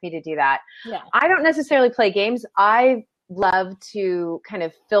reminds me to do that. Yeah. I don't necessarily play games. I love to kind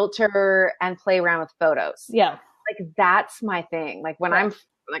of filter and play around with photos. Yeah. Like, that's my thing. Like, when I'm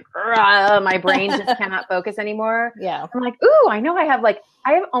like, my brain just cannot focus anymore. Yeah. I'm like, ooh, I know I have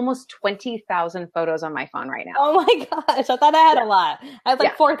almost 20,000 photos on my phone right now. Oh my gosh. I thought I had a lot. I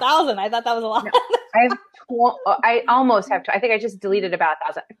had 4,000. I thought that was a lot. No, I almost have I think I just deleted about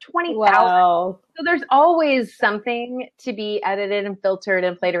 1,000. 20,000. Wow. So there's always something to be edited and filtered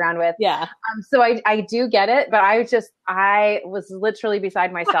and played around with. Yeah. So I do get it, but I was literally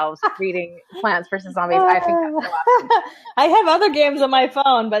beside myself reading Plants vs. Zombies. I think that's so awesome. I have other games on my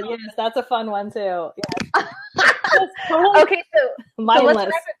phone, but yes, that's a fun one too. Yes. Okay, so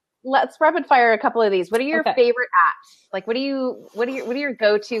let's rapid fire a couple of these. What are your favorite apps? Like, what are your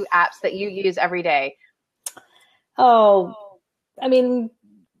go-to apps that you use every day? Oh, I mean,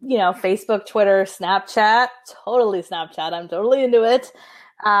 Facebook, Twitter, Snapchat, totally Snapchat. I'm totally into it.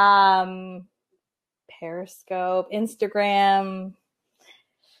 Periscope, Instagram,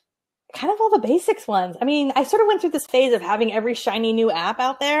 kind of all the basics ones. I mean, I sort of went through this phase of having every shiny new app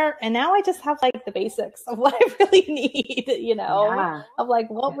out there, and now I just have like the basics of what I really need, of like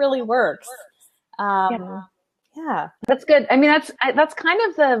what really works. Yeah, that's good. I mean, that's kind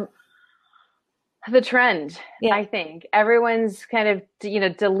of The trend, I think everyone's kind of,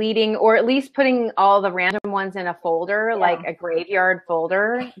 deleting or at least putting all the random ones in a folder, like a graveyard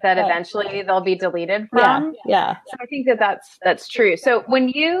folder that eventually they'll be deleted from. Yeah. So I think that's true. So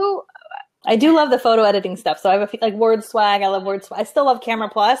I do love the photo editing stuff. So I have like Word Swag. I love Word Swag. I still love Camera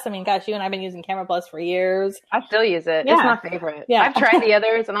Plus. I mean, gosh, you and I have been using Camera Plus for years. I still use it. Yeah. It's my favorite. Yeah. I've tried the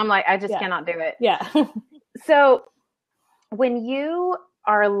others and I'm like, I just cannot do it. Yeah. So when you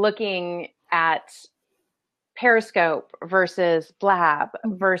are looking at Periscope versus Blab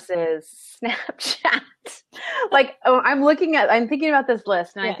versus Snapchat, I'm thinking about this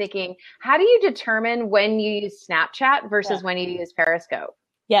list and I'm thinking, how do you determine when you use Snapchat versus when you use Periscope?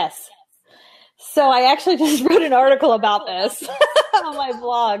 Yes. So I actually just wrote an article about this on my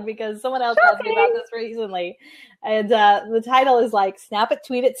blog because someone else asked me about this recently. And the title is like, Snap it,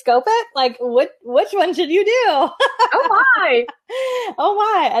 Tweet it, Scope it. Like, which one should you do? Oh my. Oh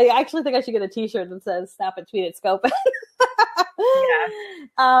my. I actually think I should get a t-shirt that says Snap it, Tweet it, Scope it.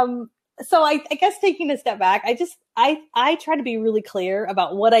 So I guess taking a step back, I try to be really clear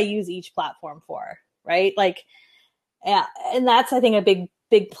about what I use each platform for, right? Like, yeah. And that's, I think, a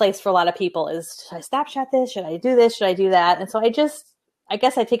big place for a lot of people is, should I Snapchat this? Should I do this? Should I do that? And so I guess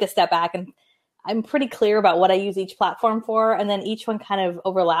I take a step back and I'm pretty clear about what I use each platform for. And then each one kind of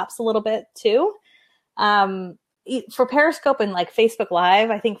overlaps a little bit too. For Periscope and like Facebook Live,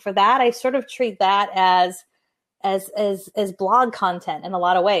 I think for that, I sort of treat that as blog content in a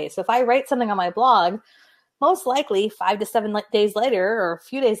lot of ways. So if I write something on my blog, most likely 5 to 7 days later or a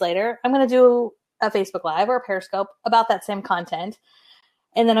few days later, I'm going to do a Facebook Live or a Periscope about that same content.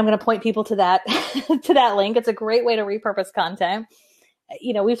 And then I'm going to point people to that, to that link. It's a great way to repurpose content.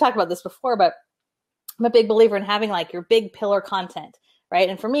 We've talked about this before, but I'm a big believer in having like your big pillar content, right?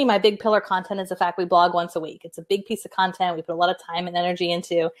 And for me, my big pillar content is the fact we blog once a week. It's a big piece of content we put a lot of time and energy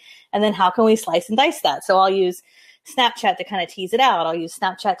into. And then how can we slice and dice that? So I'll use Snapchat to kind of tease it out. I'll use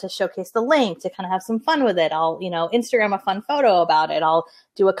Snapchat to showcase the link, to kind of have some fun with it. I'll, Instagram a fun photo about it. I'll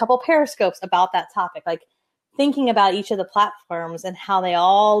do a couple Periscopes about that topic. Like thinking about each of the platforms and how they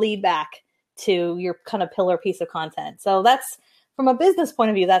all lead back to your kind of pillar piece of content. So that's, from a business point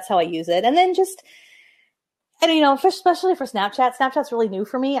of view, that's how I use it. And then especially for Snapchat, Snapchat's really new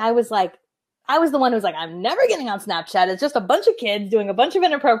for me. I was the one who was like, I'm never getting on Snapchat. It's just a bunch of kids doing a bunch of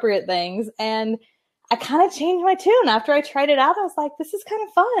inappropriate things. And I kind of changed my tune. After I tried it out, I was like, this is kind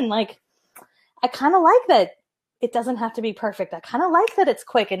of fun. Like, I kind of like that it doesn't have to be perfect. I kind of like that it's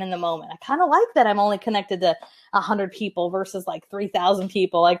quick and in the moment. I kind of like that I'm only connected to 100 people versus like 3,000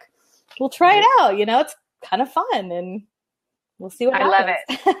 people. Like, we'll try it out. It's kind of fun and we'll see what happens.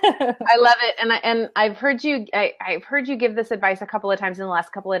 I love it. I love it. And I've heard you give this advice a couple of times in the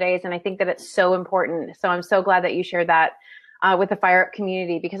last couple of days. And I think that it's so important. So I'm so glad that you shared that with the Fire Up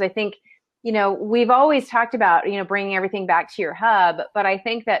community, because I think, we've always talked about, bringing everything back to your hub. But I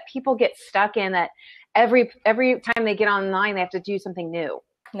think that people get stuck in that every time they get online, they have to do something new.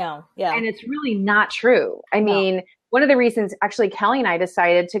 No. Yeah. And it's really not true. I mean, one of the reasons actually Kelly and I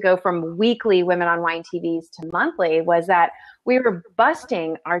decided to go from weekly Women on Wine TVs to monthly was that we were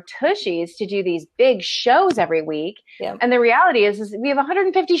busting our tushies to do these big shows every week. Yeah. And the reality is we have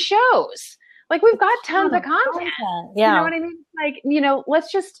 150 shows. Like, we've got tons of content. Yeah. You know what I mean? Like,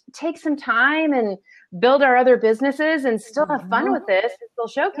 let's just take some time and build our other businesses and still have fun with this and still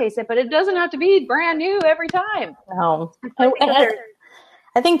showcase it. But it doesn't have to be brand new every time. No.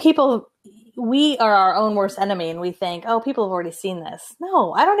 I think we are our own worst enemy, and we think, oh, people have already seen this.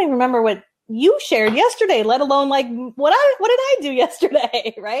 No, I don't even remember what you shared yesterday, let alone like what did I do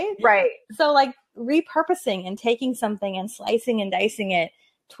yesterday, right? Right. So like repurposing and taking something and slicing and dicing it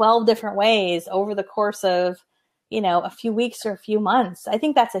 12 different ways over the course of, a few weeks or a few months. I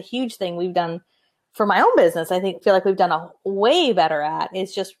think that's a huge thing we've done for my own business. Feel like we've done a way better at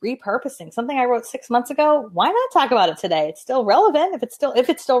is just repurposing something I wrote 6 months ago. Why not talk about it today? It's still relevant. If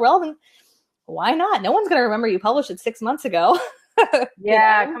it's still relevant, why not? No one's going to remember you published it 6 months ago.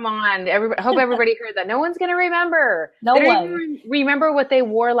 Yeah, come on. Hope everybody heard that. No one's going to remember. No they one. don't even remember what they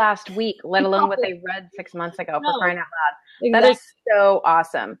wore last week, let alone what they read 6 months ago, for crying out loud. Exactly. That is so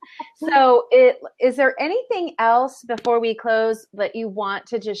awesome. So is there anything else before we close that you want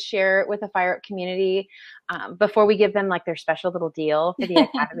to just share with the Fire Up community before we give them like their special little deal for the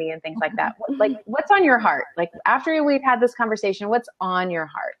Academy and things like that? Like, what's on your heart? Like, after we've had this conversation, what's on your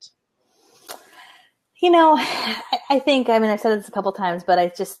heart? I think, I've said this a couple times, but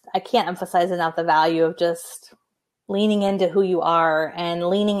I can't emphasize enough the value of just leaning into who you are and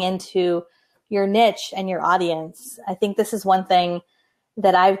leaning into your niche and your audience. I think this is one thing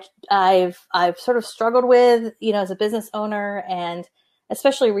that I've sort of struggled with, as a business owner, and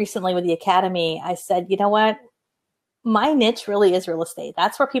especially recently with the Academy, I said, you know what? My niche really is real estate.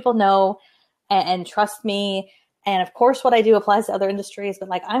 That's where people know and trust me. And of course, what I do applies to other industries, but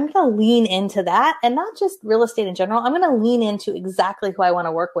like, I'm going to lean into that, and not just real estate in general. I'm going to lean into exactly who I want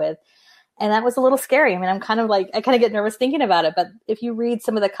to work with. And that was a little scary. I mean, I kind of get nervous thinking about it. But if you read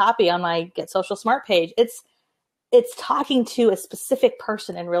some of the copy on my Get Social Smart page, it's talking to a specific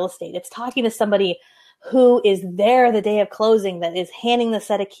person in real estate. It's talking to somebody who is there the day of closing, that is handing the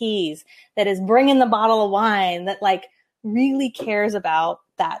set of keys, that is bringing the bottle of wine, that like really cares about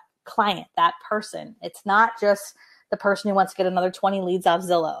that client, that person. It's not just the person who wants to get another 20 leads off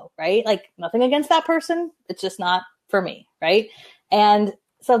Zillow, right? Like, nothing against that person. It's just not for me, right? And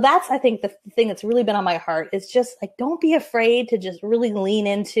so that's, I think, the thing that's really been on my heart is just like, don't be afraid to just really lean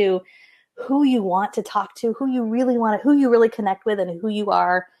into who you want to talk to, who you really connect with, and who you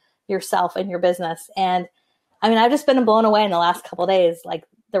are yourself and your business. And I mean, I've just been blown away in the last couple of days, like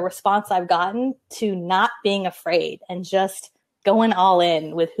the response I've gotten to not being afraid and just going all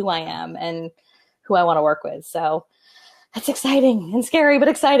in with who I am and who I want to work with. So that's exciting and scary, but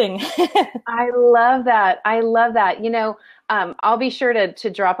exciting. I love that. I love that. You know, I'll be sure to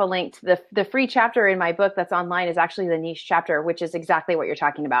drop a link to the free chapter in my book that's online is actually the niche chapter, which is exactly what you're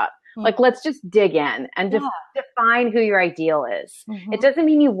talking about. Like, let's just dig in and define who your ideal is. It doesn't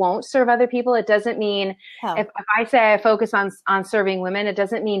mean you won't serve other people. It doesn't mean if I say I focus on serving women, it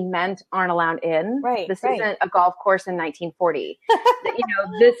doesn't mean men aren't allowed in. Right. This isn't a golf course in 1940. You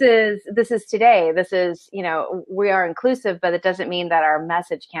know, this is today. This is, you know, we are inclusive, but it doesn't mean that our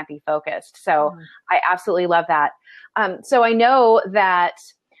message can't be focused. So I absolutely love that. So I know that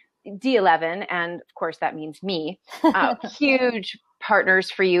D11, and of course that means me, huge partners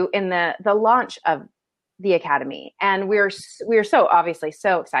for you in the launch of the Academy. And we're so obviously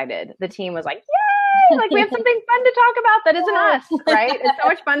so excited. The team was like, yay, like we have something fun to talk about that isn't us, right? It's so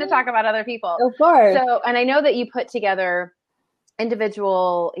much fun to talk about other people. Of course. So, and I know that you put together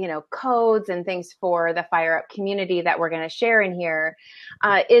individual, you know, codes and things for the Fire Up community that we're going to share in here.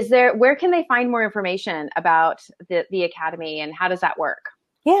 Where can they find more information about the Academy, and how does that work?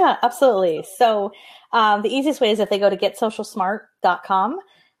 Yeah, absolutely. So the easiest way is if they go to getsocialsmart.com.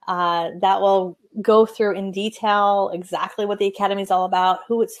 That will go through in detail exactly what the Academy is all about,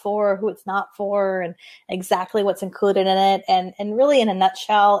 who it's for, who it's not for, and exactly what's included in it. And really, in a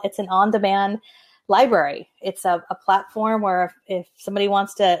nutshell, it's an on-demand library. It's a platform where if somebody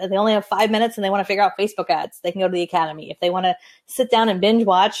wants to, they only have 5 minutes and they want to figure out Facebook ads, they can go to the Academy. If they want to sit down and binge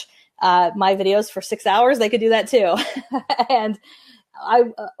watch my videos for 6 hours, they could do that too. And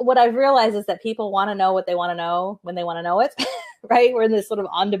what I've realized is that people want to know what they want to know when they want to know it, right? We're in this sort of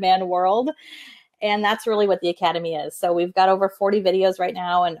on-demand world. And that's really what the Academy is. So we've got over 40 videos right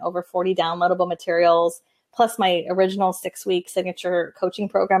now and over 40 downloadable materials, plus my original 6-week signature coaching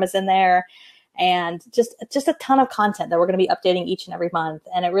program is in there. And just a ton of content that we're going to be updating each and every month.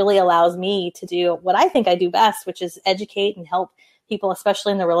 And it really allows me to do what I think I do best, which is educate and help people,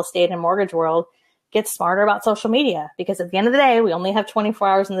 especially in the real estate and mortgage world, get smarter about social media. Because at the end of the day, we only have 24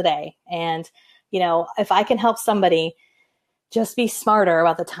 hours in the day. And, you know, if I can help somebody just be smarter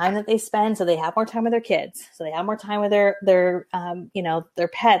about the time that they spend, so they have more time with their kids, so they have more time with their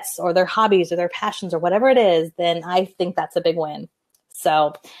pets or their hobbies or their passions or whatever it is, then I think that's a big win.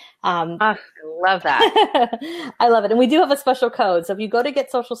 So I love that. I love it. And we do have a special code. So if you go to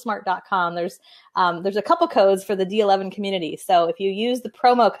getsocialsmart.com, there's a couple codes for the D11 community. So if you use the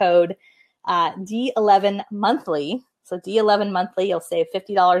promo code D11 monthly, so D11 monthly, you'll save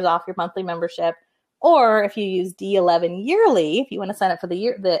 $50 off your monthly membership. Or if you use D11 yearly, if you want to sign up for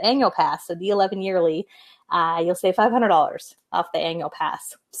the annual pass, so D11 yearly, you'll save $500 off the annual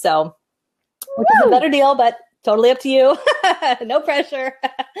pass. So, which is a better deal, but totally up to you. No pressure.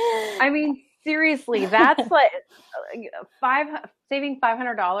 I mean, seriously, that's like saving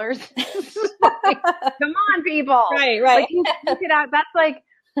 $500. Like, come on, people. Right. Like, you get out. That's like,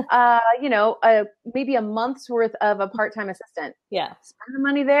 maybe a month's worth of a part-time assistant. Yeah. Spend the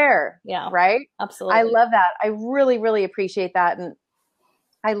money there. Yeah. Right. Absolutely. I love that. I really, really appreciate that. And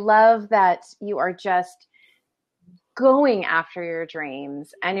I love that you are just going after your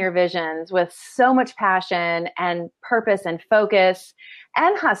dreams and your visions with so much passion and purpose and focus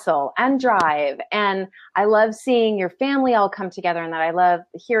and hustle and drive. And I love seeing your family all come together, and that I love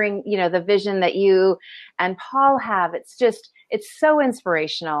hearing, the vision that you and Paul have. It's so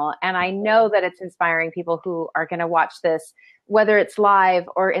inspirational. And I know that it's inspiring people who are going to watch this whether it's live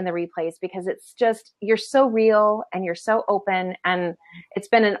or in the replays, because it's just, you're so real and you're so open. And it's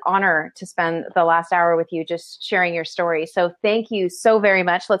been an honor to spend the last hour with you, just sharing your story. So thank you so very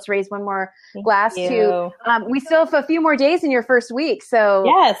much. Let's raise one more glass to, we still have a few more days in your first week. So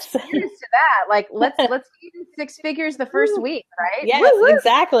yes, to that, like, let's get in six figures the first week, right? Yes, woo-hoo.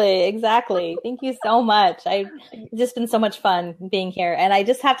 Exactly. Thank you so much. It's just been so much fun being here. And I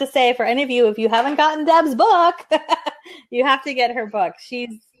just have to say, for any of you, if you haven't gotten Deb's book, you have to get her book. She's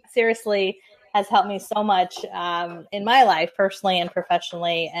seriously has helped me so much in my life, personally and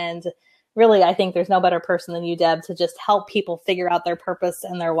professionally. And really, I think there's no better person than you, Deb, to just help people figure out their purpose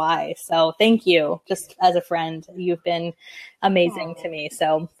and their why. So thank you. Just as a friend, you've been amazing to me.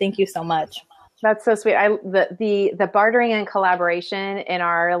 So thank you so much. That's so sweet. The bartering and collaboration in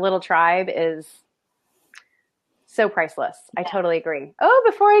our little tribe is so priceless. I totally agree. Oh,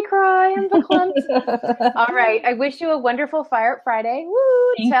 before I cry, I'm verklempt. All right. I wish you a wonderful Fire Up Friday.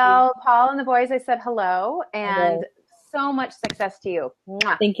 Woo! Tell Paul and the boys I said hello, and so much success to you.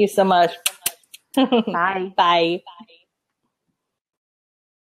 Mwah. Thank you so much. Bye. Bye.